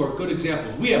those who are good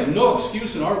examples. We have no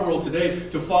excuse in our world today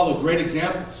to follow great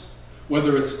examples.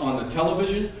 Whether it's on the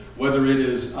television, whether it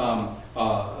is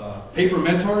paper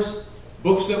mentors,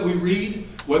 books that we read,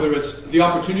 whether it's the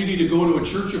opportunity to go to a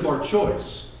church of our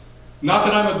choice. Not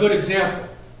that I'm a good example,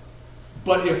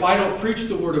 but if I don't preach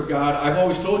the Word of God, I've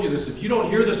always told you this, if you don't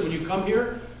hear this when you come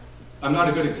here, I'm not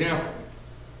a good example.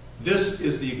 This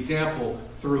is the example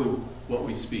through what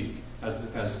we speak as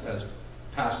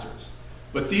pastors.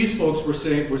 But these folks were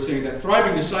saying that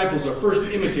thriving disciples are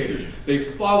first imitators. They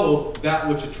follow that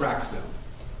which attracts them.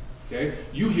 Okay?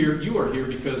 You are here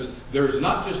because there's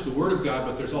not just the Word of God,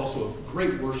 but there's also a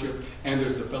great worship, and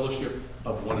there's the fellowship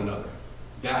of one another.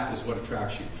 That is what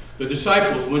attracts you. The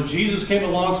disciples, when Jesus came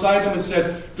alongside them and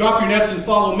said, "Drop your nets and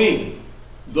follow me,"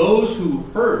 those who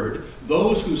heard,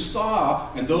 those who saw,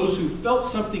 and those who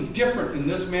felt something different in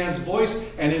this man's voice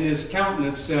and in his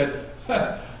countenance said,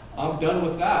 "I'm done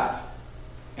with that."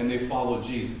 And they followed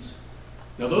Jesus.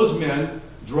 Now those men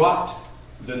dropped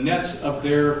the nets of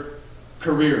their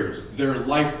careers, their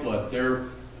lifeblood,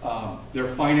 their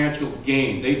financial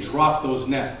gain. They dropped those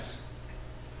nets.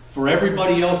 For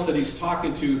everybody else that he's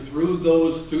talking to through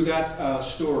that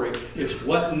story, it's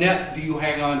what net do you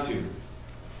hang on to?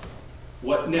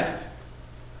 What net?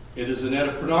 It is a net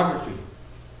of pornography.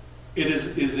 Is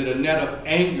it a net of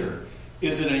anger?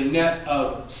 Is it a net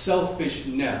of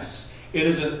selfishness?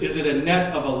 Is it a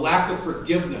net of a lack of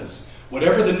forgiveness?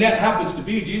 Whatever the net happens to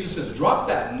be, Jesus says, drop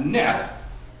that net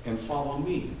and follow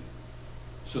me,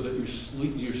 so that your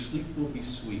sleep will be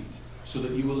sweet, so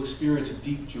that you will experience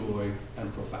deep joy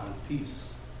and profound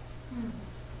peace.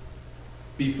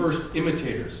 Be first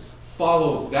imitators.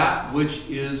 Follow that which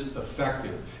is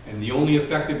effective. And the only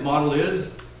effective model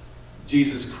is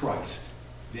Jesus Christ.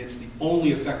 It's the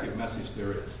only effective message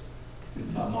there is,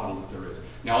 model that there is.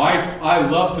 Now, I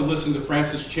love to listen to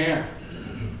Francis Chan.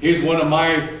 He's one of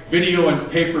my video and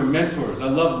paper mentors. I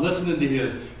love listening to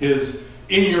his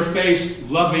in-your-face,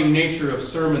 loving nature of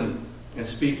sermon and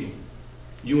speaking.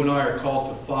 You and I are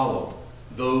called to follow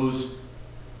those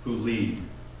who lead.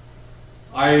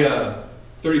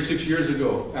 36 years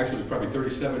ago, actually it was probably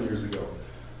 37 years ago,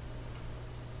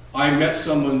 I met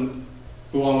someone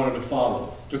who I wanted to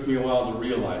follow. It took me a while to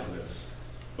realize this.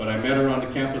 But I met her on the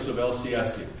campus of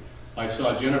LCSC. I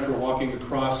saw Jennifer walking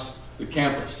across the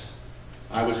campus.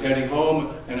 I was heading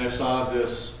home and I saw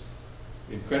this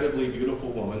incredibly beautiful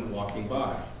woman walking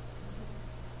by.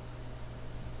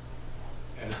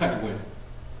 And I went,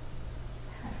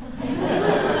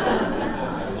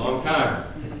 a long time.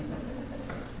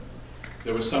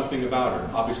 There was something about her.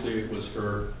 Obviously it was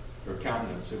her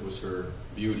countenance, it was her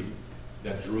beauty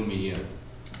that drew me in.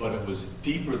 But it was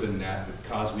deeper than that that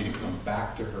caused me to come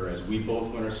back to her as we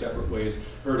both went our separate ways.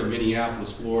 Her to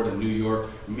Minneapolis, Florida, New York,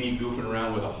 me goofing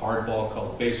around with a hardball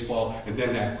called baseball, and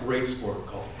then that great sport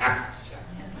called hack-sack.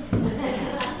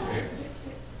 Okay?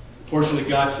 Fortunately,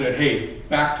 God said, hey,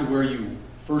 back to where you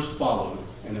first followed,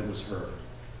 and it was her.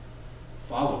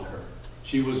 Followed her.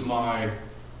 She was my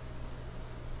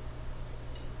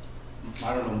rock.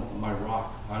 I don't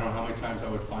know how many times I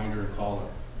would find her and call her,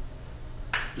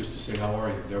 just to say, how are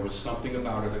you? There was something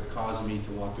about her that caused me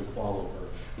to want to follow her.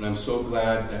 And I'm so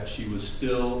glad that she was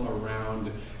still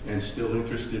around and still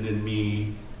interested in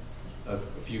me a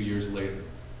few years later.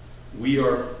 We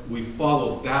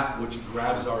follow that which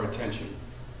grabs our attention,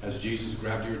 as Jesus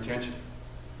grabbed your attention.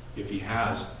 If he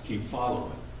has, keep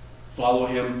following. Follow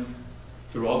him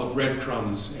through all the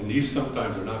breadcrumbs, and these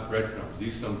sometimes are not breadcrumbs.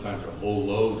 These sometimes are whole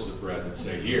loaves of bread that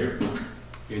say, here,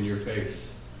 in your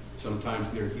face.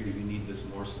 Sometimes they're here, you need this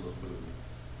morsel of food,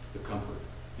 the comfort,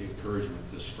 the encouragement,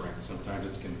 the strength. Sometimes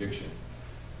it's conviction.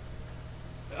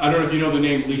 I don't know if you know the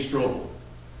name Lee Strobel.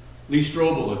 Lee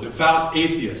Strobel, a devout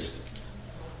atheist.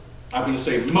 I'm going to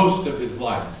say most of his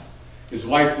life. His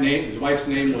wife's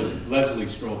name was Leslie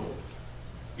Strobel.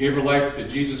 Gave her life to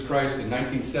Jesus Christ in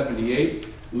 1978.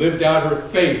 Lived out her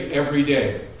faith every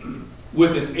day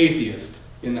with an atheist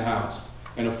in the house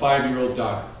and a 5-year-old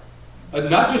daughter.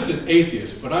 Not just an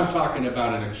atheist, but I'm talking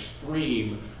about an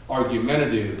extreme,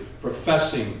 argumentative,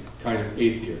 professing kind of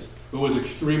atheist who was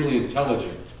extremely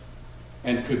intelligent.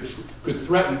 and could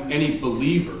threaten any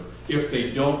believer if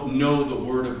they don't know the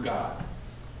Word of God.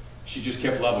 She just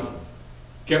kept loving him,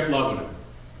 kept loving him,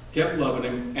 kept loving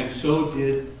him, and so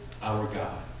did our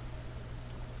God.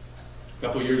 A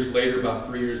couple years later, about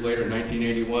 3 years later, in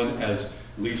 1981, as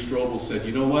Lee Strobel said,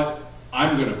 you know what?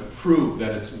 I'm going to prove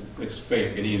that it's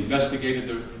fake. And he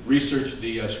investigated researched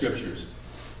the scriptures.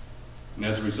 And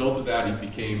as a result of that, he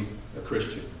became a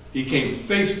Christian. He came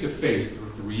face to face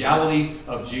with the reality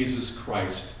of Jesus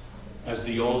Christ as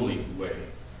the only way.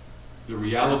 The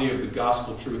reality of the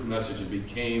gospel truth message, and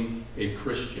became a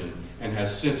Christian, and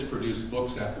has since produced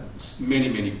books, many,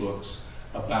 many books,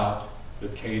 about the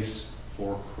case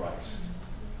for Christ.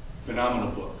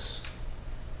 Phenomenal books.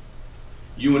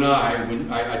 You and I,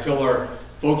 when I tell our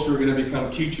folks who are going to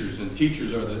become teachers, and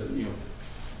teachers are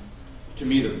to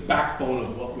me, the backbone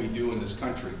of what we do in this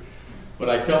country. But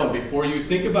I tell them, before you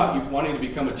think about you wanting to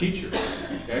become a teacher,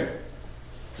 okay,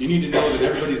 you need to know that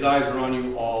everybody's eyes are on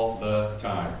you all the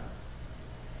time.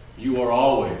 You are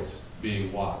always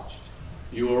being watched.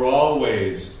 You are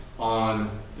always on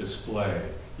display.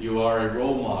 You are a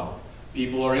role model.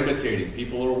 People are imitating.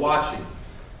 People are watching.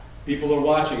 People are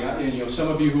watching. And, some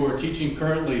of you who are teaching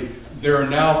currently, there are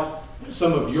now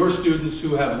some of your students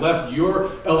who have left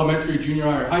your elementary, junior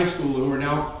high, or high school who are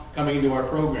now coming into our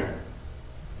program.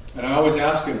 And I always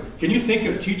ask them, can you think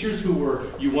of teachers who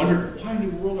you wondered, why in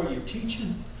the world are you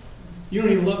teaching? You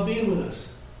don't even love being with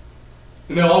us.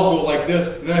 And they'll all go like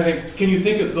this. And then I think, can you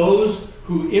think of those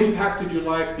who impacted your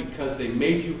life because they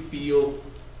made you feel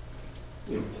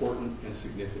important and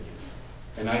significant?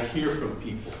 And I hear from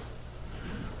people.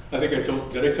 I think I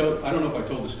don't know if I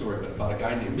told the story, but about a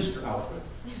guy named Mr. Alfred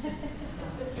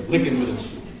at Lincoln Middle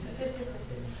School.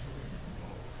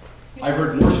 I've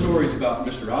heard more stories about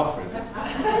Mr. Alfred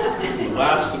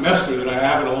last semester than I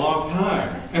have in a long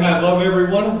time. And I love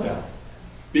every one of them.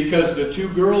 Because the two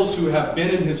girls who have been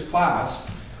in his class,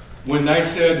 when I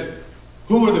said,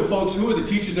 who are the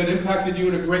teachers that impacted you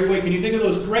in a great way? Can you think of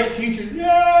those great teachers?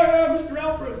 Yeah, Mr.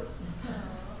 Alfred.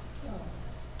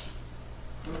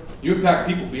 You impact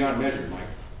people beyond measure, Mike.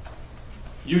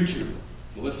 You two,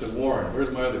 Melissa Warren, where's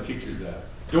my other teachers at?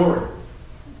 Dory,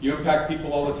 you impact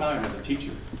people all the time as a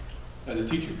teacher.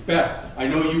 Beth, I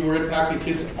know you were impacting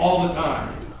kids all the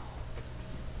time.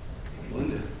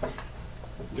 Linda,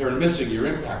 they're missing your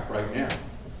impact right now,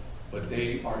 but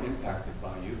they are impacted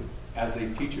by you as a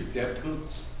teacher. Deb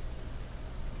Koontz,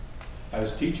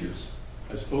 as teachers,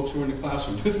 as folks who are in the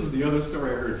classroom. This is the other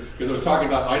story I heard, because I was talking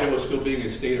about Idaho still being a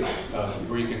state of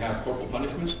where you can have corporal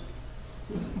punishment.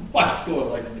 What's going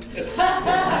like this?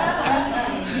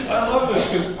 I love this,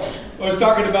 because I was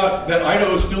talking about that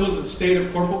Idaho still is a state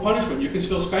of corporal punishment. You can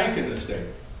still spank in this state.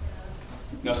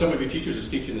 Now, some of you teachers is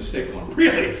teaching the state going,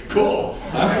 really? Cool.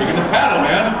 I'm taking the paddle,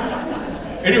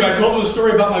 man. Anyway, I told them the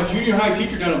story about my junior high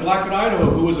teacher down in Blackfoot, Idaho,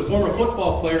 who was a former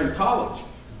football player in college.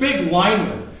 Big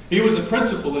lineman. He was a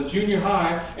principal in junior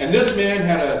high, and this man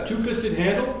had a two-fisted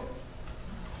handle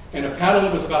and a paddle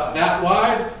that was about that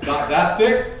wide, about that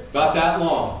thick, about that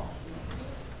long.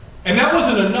 And that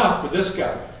wasn't enough for this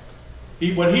guy.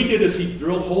 What he did is he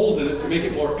drilled holes in it to make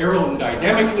it more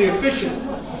aerodynamically efficient.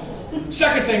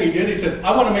 Second thing he did, he said,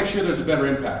 I want to make sure there's a better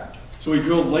impact. So he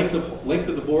drilled length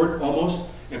of the board almost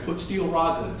and put steel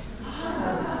rods in it.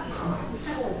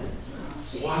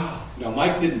 Wow. Now,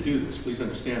 Mike didn't do this, please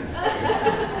understand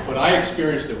that. But I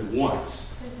experienced it once,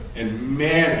 and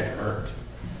man, it hurt.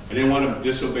 I didn't want to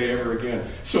disobey ever again.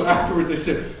 So afterwards they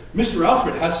said, Mr.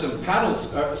 Alfred has some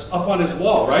paddles up on his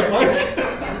wall, right, Mike?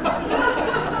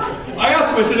 I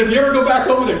asked him, I said, if you ever go back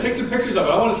over there, take some pictures of it.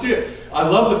 I want to see it. I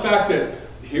love the fact that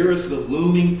here is the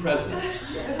looming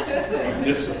presence of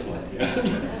discipline.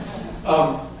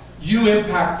 You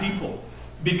impact people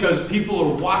because people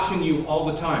are watching you all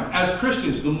the time. As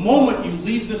Christians, the moment you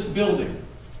leave this building,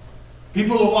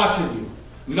 people are watching you.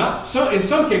 In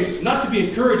some cases, not to be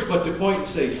encouraged, but to point and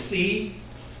say, see,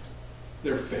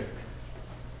 they're fake.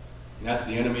 And that's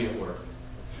the enemy at work.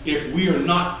 If we are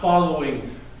not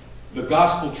following the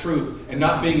gospel truth and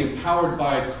not being empowered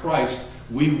by Christ,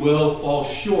 we will fall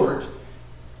short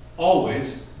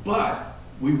always, but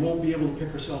we won't be able to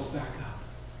pick ourselves back up.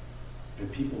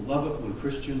 And people love it when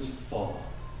Christians fall.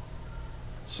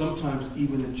 Sometimes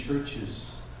even in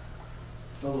churches,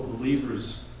 fellow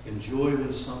believers enjoy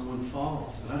when someone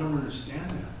falls. And I don't understand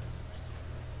that.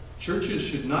 Churches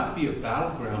should not be a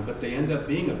battleground, but they end up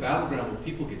being a battleground where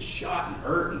people get shot and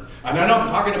hurt. And I know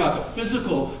I'm talking about the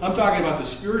physical, I'm talking about the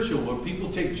spiritual, where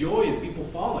people take joy in people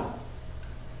falling.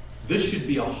 This should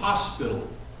be a hospital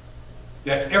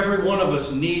that every one of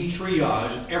us need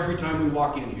triage every time we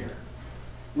walk in here.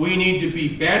 We need to be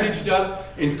bandaged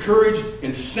up, encouraged,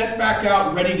 and sent back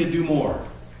out ready to do more.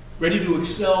 Ready to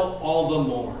excel all the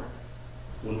more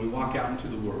when we walk out into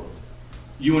the world.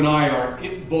 You and I are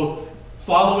both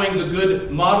following the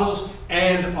good models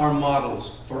and are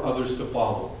models for others to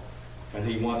follow. And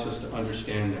he wants us to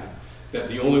understand that. That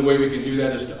the only way we can do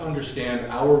that is to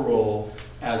understand our role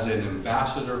as an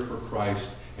ambassador for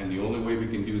Christ. And the only way we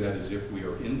can do that is if we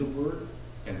are in the Word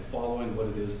and following what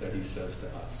it is that he says to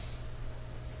us.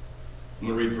 I'm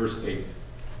going to read verse 8.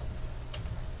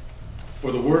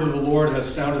 For the word of the Lord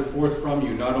has sounded forth from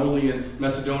you, not only in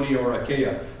Macedonia or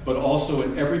Achaia, but also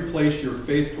in every place your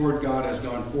faith toward God has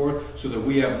gone forth, so that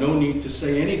we have no need to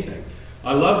say anything.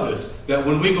 I love this, that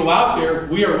when we go out there,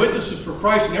 we are witnesses for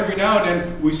Christ, and every now and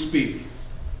then we speak.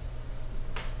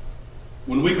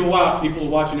 When we go out, people are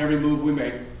watching every move we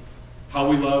make, how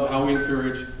we love, how we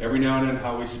encourage, every now and then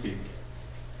how we speak.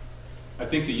 I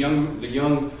think the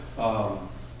young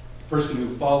person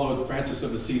who followed Francis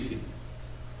of Assisi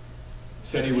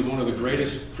said he was one of the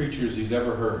greatest preachers he's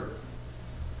ever heard,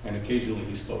 and occasionally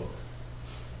he spoke.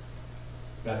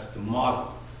 That's the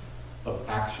model of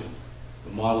action,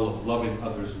 the model of loving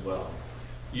others well.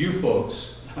 You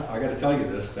folks, I got to tell you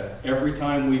this, that every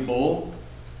time we bowl,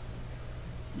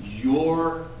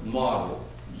 your model,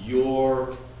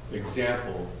 your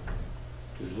example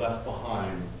is left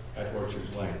behind at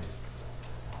Orchards Lanes.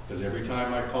 Because every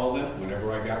time I call them,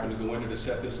 whenever I happen to go in to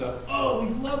set this up, oh, we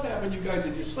love having you guys,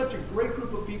 and you're such a great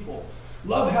group of people.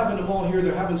 Love having them all here.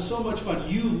 They're having so much fun.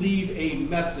 You leave a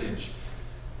message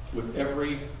with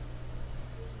every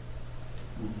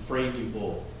frame you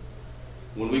bowl.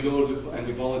 When we go to, and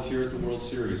we volunteer at the World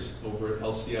Series over at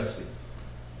LCSC,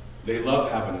 they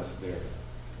love having us there.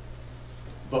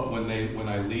 But when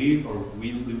I leave, or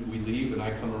we leave, and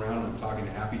I come around, I'm talking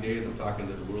to Happy Days, I'm talking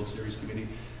to the World Series committee,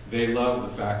 they love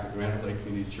the fact that Granite Lake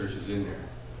Community Church is in there.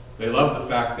 They love the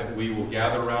fact that we will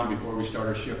gather around before we start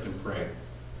our shift and pray.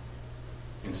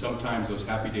 And sometimes those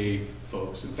Happy Day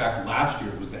folks, in fact, last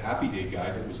year it was the Happy Day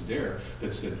guy that was there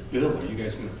that said, Bill, are you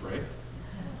guys going to pray?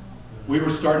 We were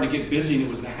starting to get busy, and it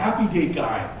was the Happy Day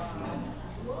guy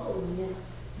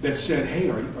that said, hey,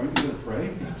 aren't you going to pray?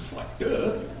 And I was like,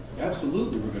 duh,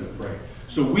 absolutely we're going to pray.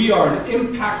 So we are an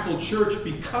impactful church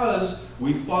because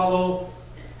we follow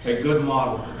a good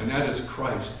model, and that is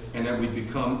Christ, and that we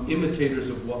become imitators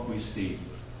of what we see.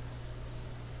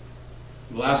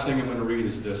 The last thing I'm going to read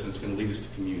is this, and it's going to lead us to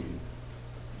communion.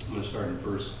 I'm going to start in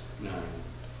verse 9.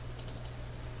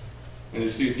 And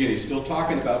again, he's still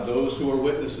talking about those who are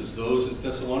witnesses, those in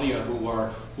Thessalonica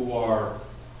who are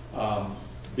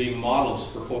being models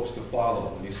for folks to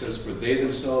follow. And he says, for they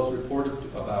themselves reported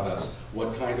about us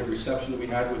what kind of reception we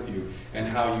had with you, and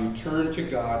how you turned to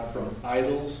God from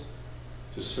idols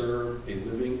to serve a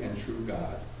living and true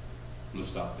God. I'm going to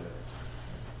stop there.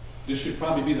 This should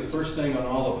probably be the first thing on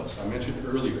all of us. I mentioned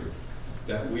earlier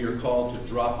that we are called to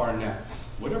drop our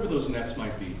nets, whatever those nets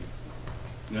might be.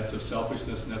 Nets of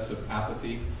selfishness, nets of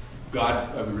apathy.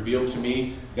 God revealed to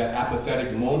me that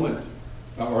apathetic moment,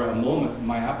 or a moment in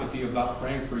my apathy about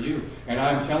praying for you. And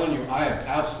I'm telling you, I have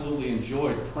absolutely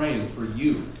enjoyed praying for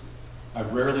you.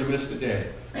 I've rarely missed a day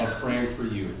of praying for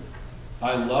you.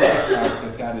 I love the fact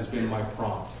that that has been my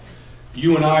prompt.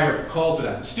 You and I are called to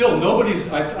that. Still,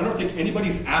 I don't think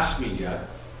anybody's asked me yet,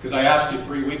 because I asked you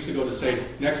 3 weeks ago to say,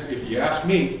 if you ask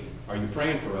me, are you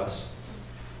praying for us?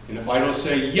 And if I don't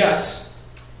say yes,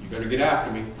 you better get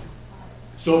after me.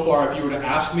 So far, if you were to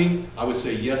ask me, I would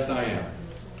say, yes, I am.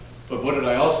 But what did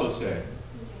I also say?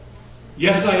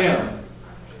 Yes, I am.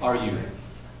 Are you?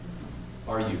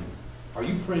 Are you? Are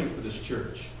you praying for this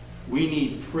church? We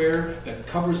need prayer that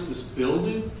covers this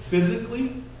building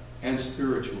physically and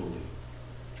spiritually.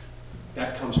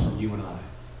 That comes from you and I.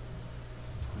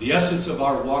 The essence of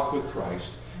our walk with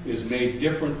Christ is made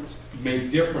different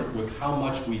with how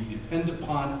much we depend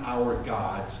upon our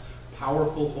God's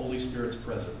powerful Holy Spirit's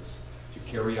presence to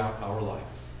carry out our life,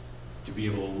 to be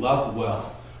able to love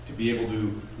well, to be able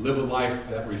to live a life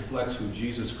that reflects who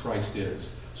Jesus Christ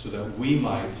is, so that we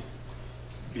might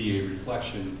be a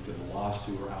reflection to the lost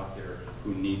who are out there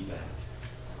who need that.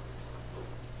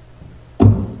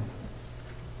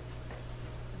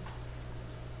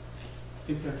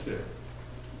 I think that's it.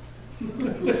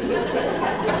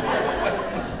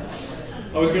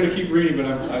 I was going to keep reading, but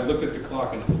I looked at the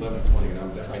clock and it's 11:20, and I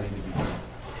need to be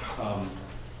done.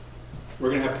 We're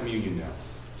going to have communion now.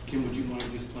 Kim, would you mind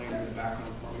just playing in the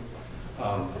background for me?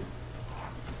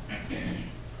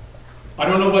 I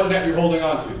don't know what net you're holding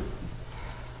on to.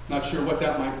 Not sure what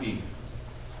that might be.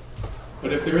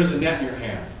 But if there is a net in your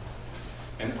hand,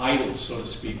 an idol, so to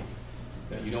speak,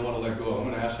 that you don't want to let go of, I'm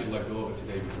going to ask you to let go of it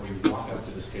today before you walk up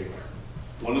to this table.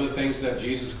 One of the things that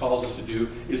Jesus calls us to do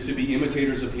is to be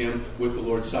imitators of him with the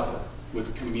Lord's Supper,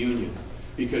 with communion.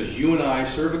 Because you and I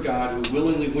serve a God who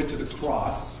willingly went to the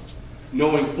cross,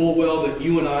 knowing full well that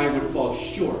you and I would fall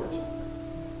short.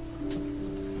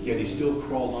 Yet he still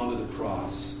crawled onto the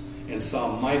cross and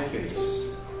saw my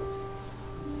face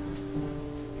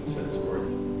and said it's worth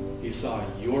it. He saw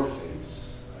your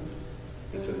face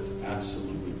and said it's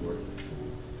absolutely worth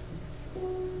it.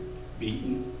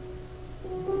 Beaten,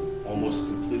 almost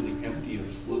completely empty of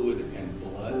fluid and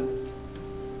blood.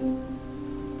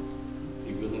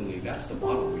 He willingly, that's the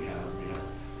model we have.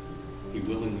 He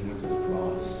willingly went to the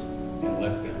cross and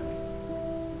let them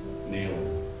nail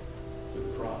him to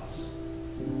the cross.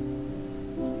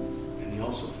 And he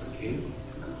also forgave them.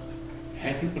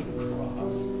 Hanging on the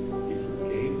cross, he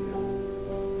forgave them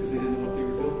because they didn't know what they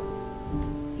were doing.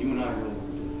 You and I know what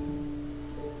we're doing.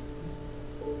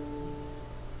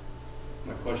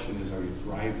 My question is, are you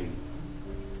thriving?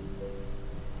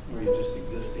 Or are you just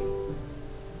existing?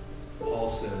 Paul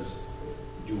says,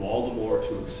 do all the more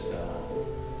to excel.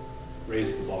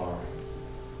 Raise the bar.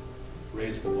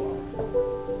 Raise the bar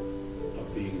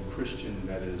of being a Christian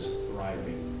that is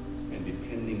thriving and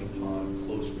depending upon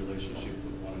close relationship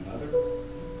with one another,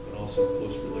 but also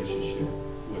close relationship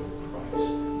with Christ.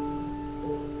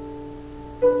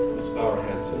 Let's bow our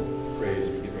heads and pray as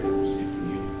we get ready to receive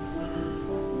communion.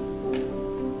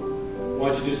 I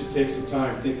want you just to take some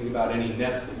time thinking about any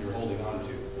nets that you're holding on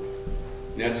to.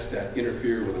 Nets that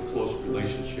interfere with a close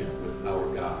relationship with our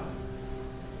God,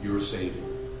 your Savior.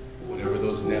 Whatever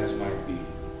those nets might be,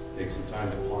 take some time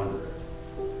to ponder it.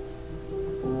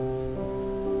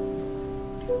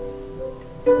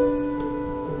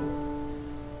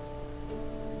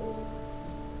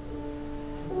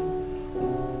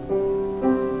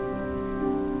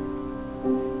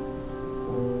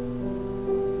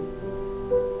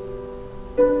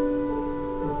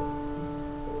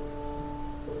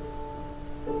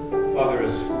 Father,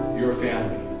 as your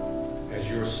family, as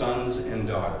your sons and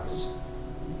daughters,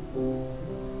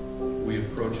 we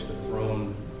approach the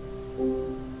throne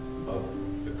of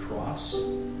the cross,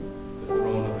 the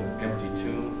throne of an empty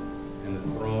tomb, and the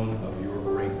throne of your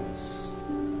greatness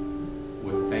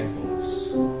with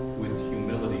thankfulness, with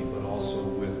humility, but also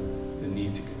with the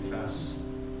need to confess.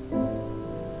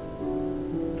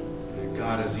 And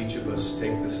God, as each of us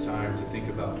take this time to think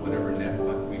about whatever net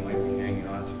we might be hanging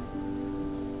on to,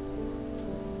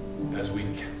 as we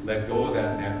let go of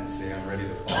that net and say, I'm ready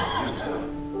to follow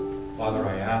you, Father,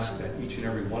 I ask that each and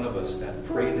every one of us that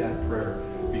pray that prayer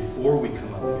before we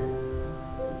come up here,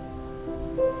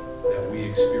 that we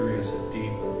experience a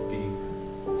deep, deep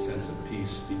sense of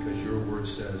peace, because your word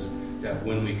says that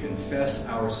when we confess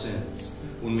our sins,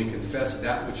 when we confess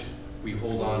that which we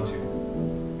hold on to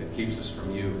that keeps us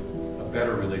from you, a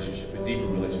better relationship, a deeper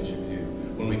relationship with you,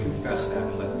 when we confess that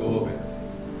and let go of it,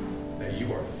 that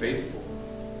you are faithful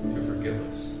to forgive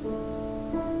us.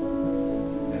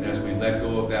 And as we let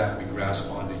go of that, we grasp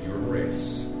onto your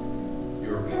grace,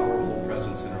 your powerful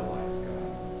presence in our life,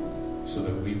 God, so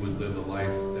that we would live a life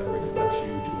that reflects you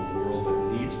to a world that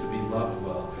needs to be loved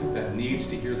well, that needs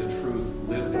to hear the truth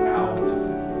lived out,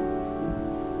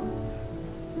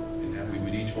 and that we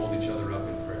would each hold each other up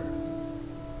in prayer.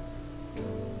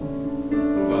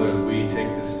 Father, as we take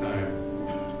this time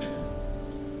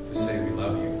to say we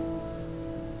love you,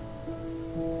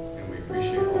 and we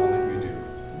appreciate all that you do,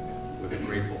 with a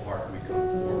grateful heart we come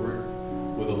forward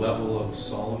with a level of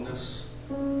solemnness,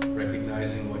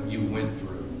 recognizing what you went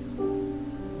through.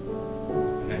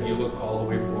 And then you look all the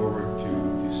way forward to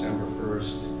December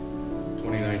 1st,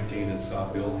 2019, and saw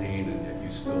Bill Hayne, and yet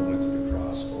you still went to the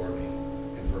cross for me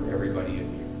and for everybody in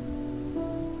you.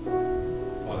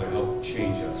 Father, help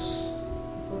change us,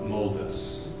 mold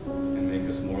us, and make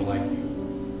us more like you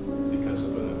because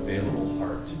of an available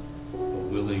heart, a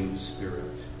willing spirit,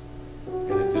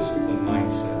 and a disciplined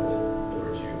mindset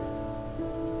towards you.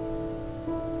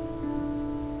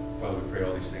 Father, we pray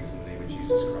all these things in the name of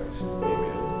Jesus Christ.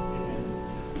 Amen. Amen.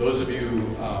 Those of you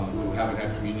who haven't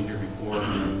had communion here before,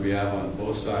 we have on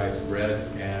both sides bread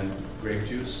and grape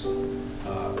juice.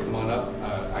 Come on up.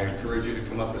 I encourage you to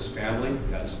come up as family,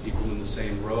 as people in the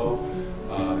same row.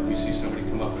 If you see somebody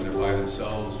come up and they're by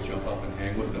themselves, jump up and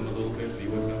hang with them a little bit, be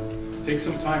with them. Take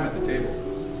some time at the table.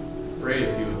 Pray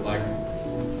if you would like.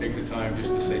 Take the time just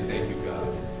to say thank you, God,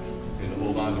 and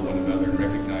hold on to one another and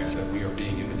recognize that we are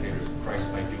being imitators of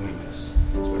Christ by doing this.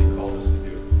 That's what he called us to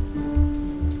do.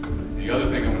 The other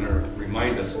thing I'm going to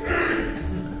remind us about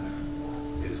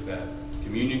is that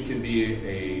communion can be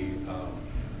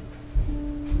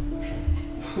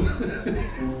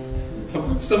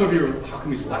some of you are, how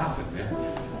come he's laughing, man?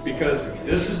 Because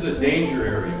this is a danger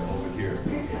area over here.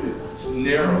 It's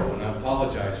narrow, and I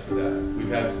apologize for that. We've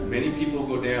had many people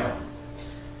go down.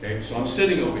 Okay, so I'm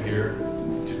sitting over here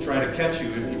to try to catch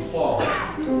you if you fall,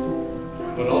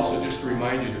 but also just to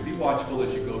remind you to be watchful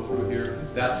as you go through here.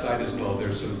 That side as well.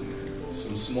 There's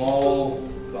some small,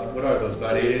 what are those?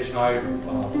 About 8-inch high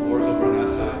floors over on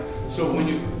that side. So when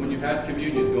you had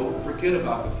communion, don't forget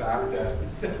about the fact that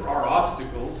there are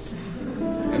obstacles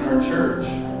in our church.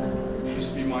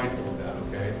 Just be mindful of that,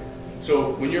 okay?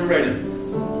 So when you're ready,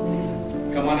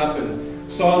 come on up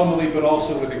and solemnly, but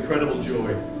also with incredible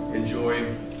joy,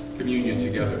 enjoy communion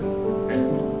together. Okay?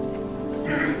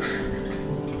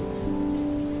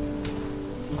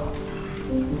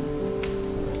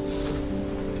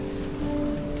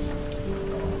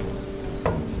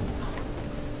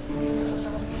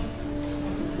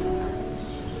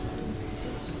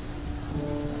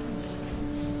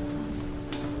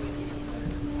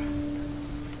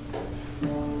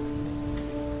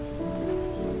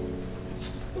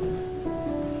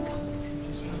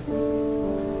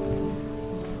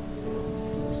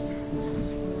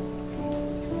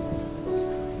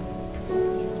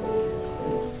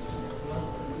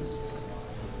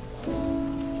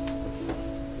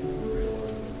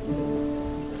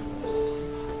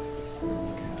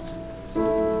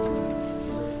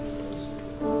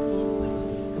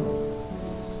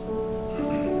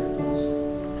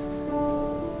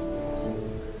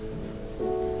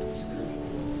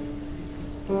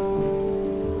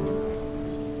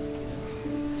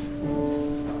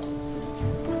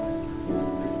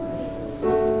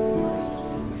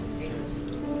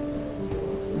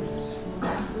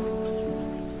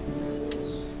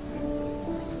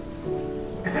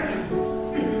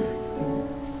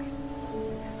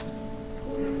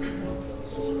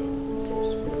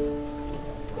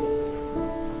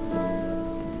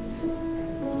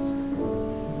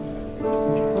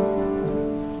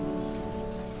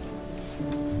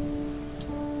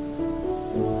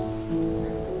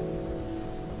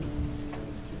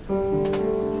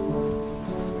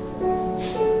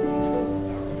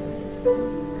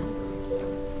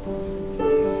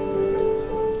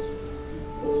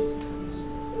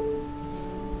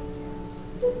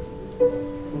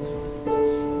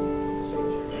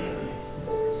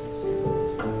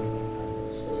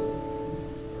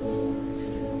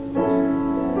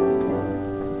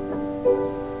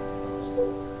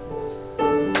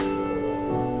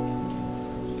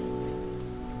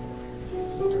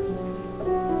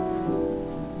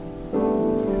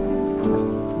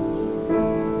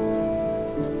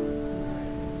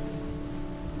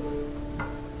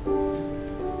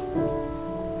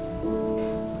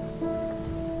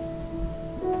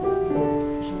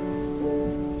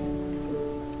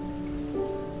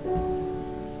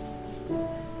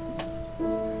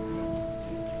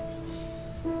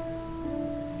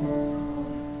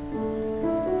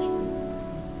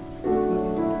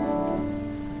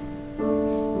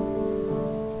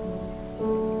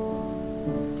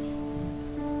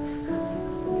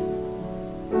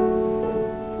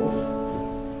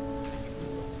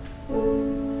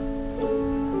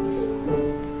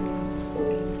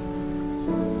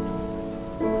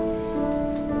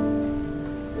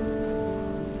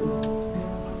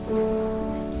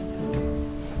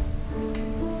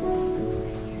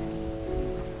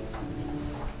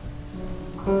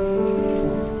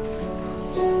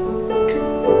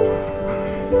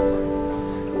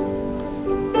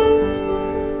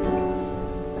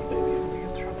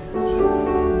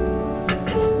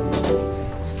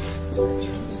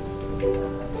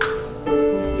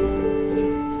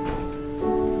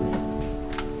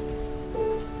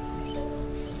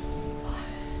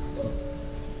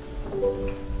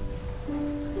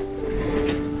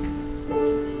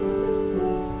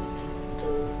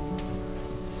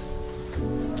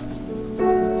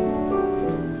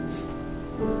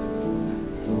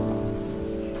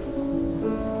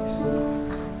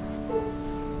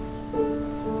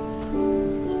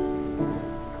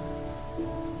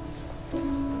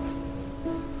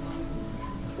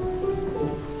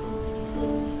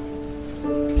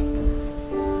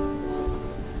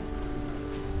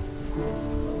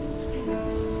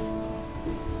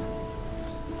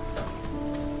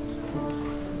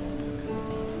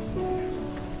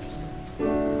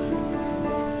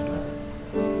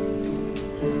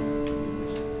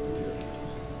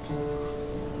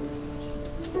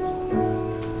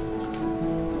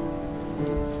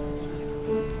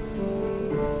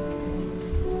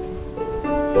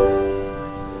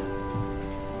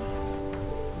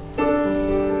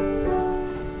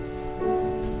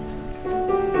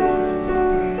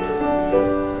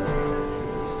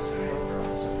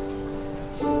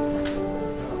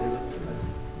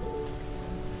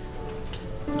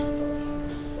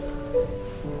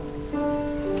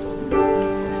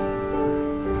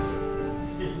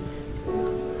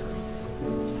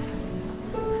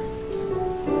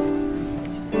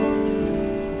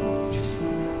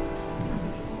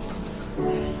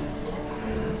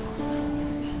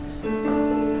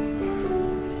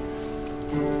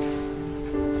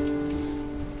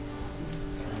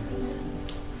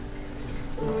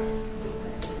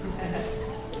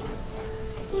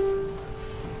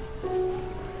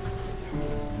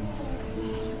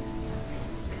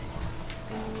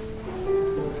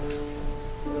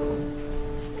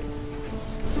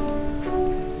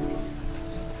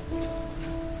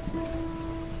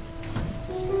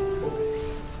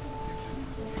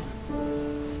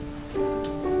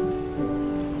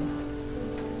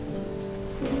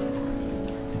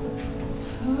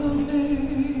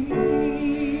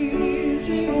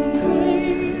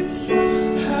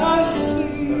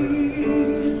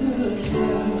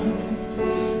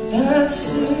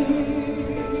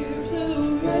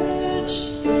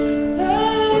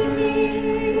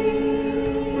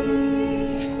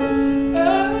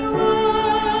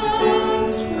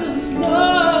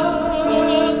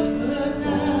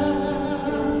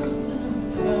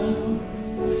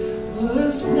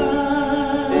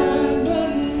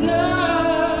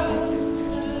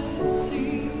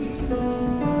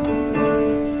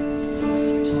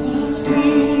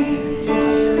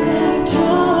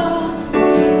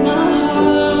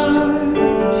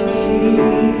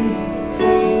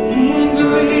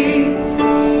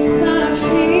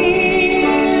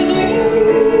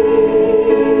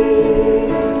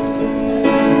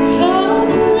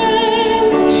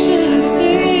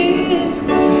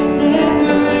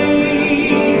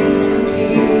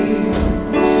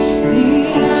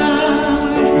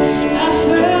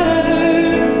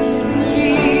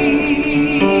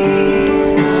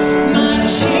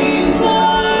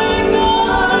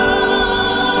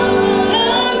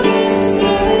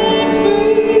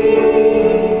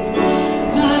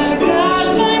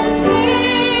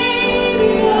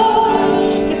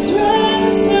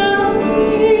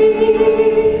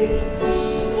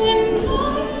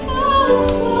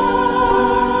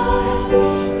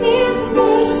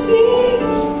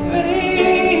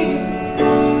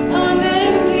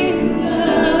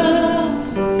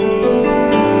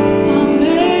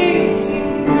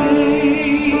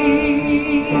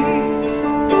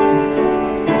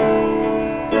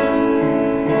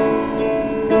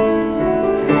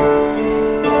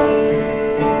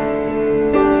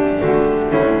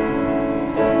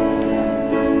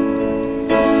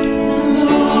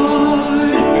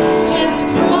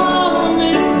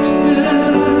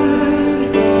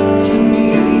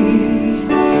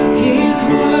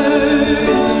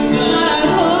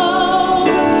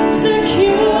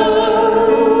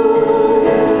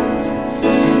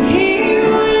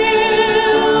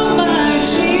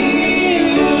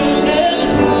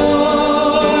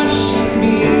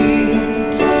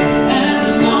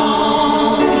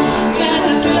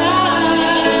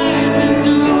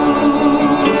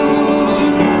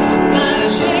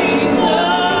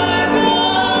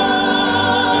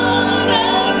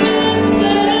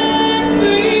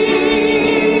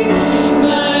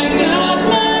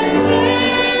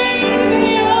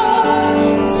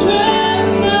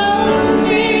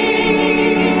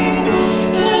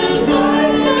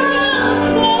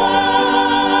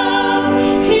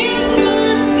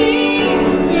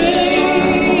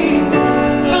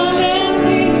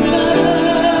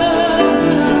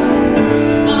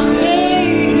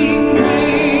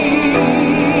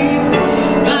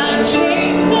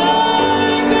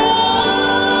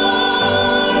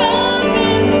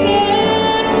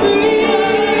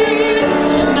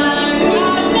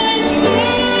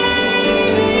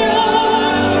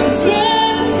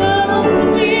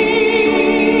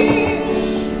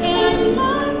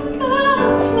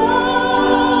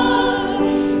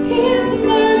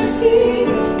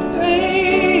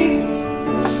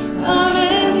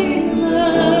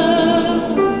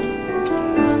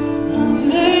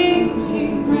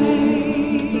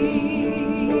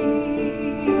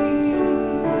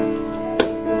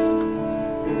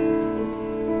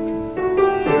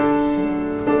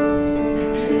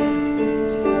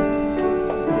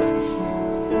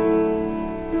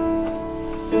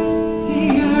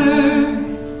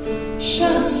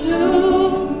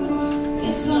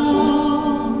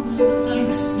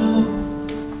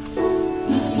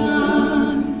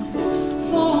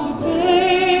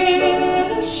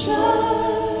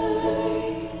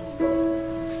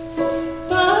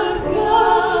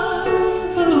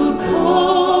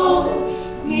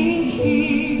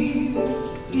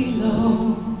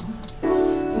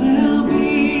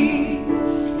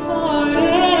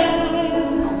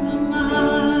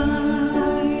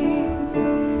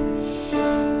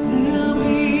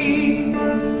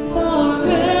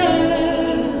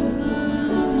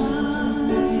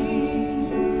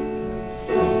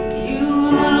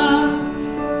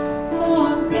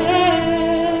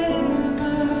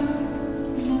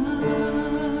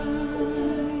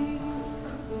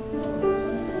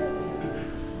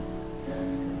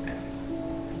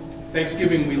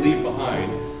 Thanksgiving we leave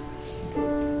behind,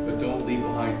 but don't leave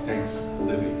behind thanks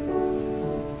living.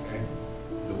 Okay?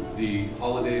 The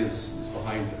holiday is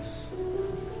behind us,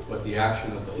 but the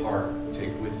action of the heart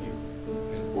take with you,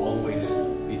 and always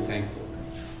be thankful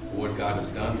for what God has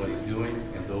done, what He's doing,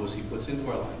 and those He puts into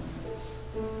our life.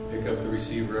 Pick up the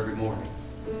receiver every morning.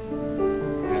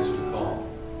 Answer the call.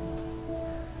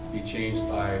 Be changed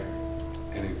by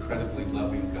an incredibly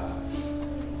loving God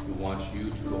who wants you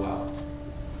to go out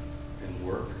and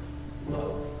work,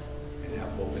 love, and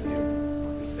have hope in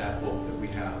Him. It's that hope that we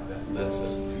have that lets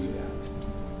us do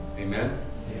that. Amen?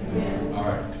 Amen. All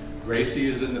right. Gracie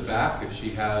is in the back. If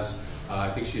she has, I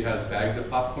think she has bags of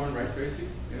popcorn, right, Gracie?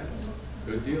 Yeah.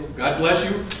 Good deal. God bless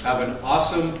you. Have an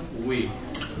awesome week.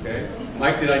 Okay.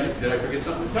 Mike, did I forget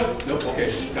something? Nope. Nope.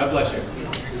 Okay. God bless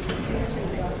you.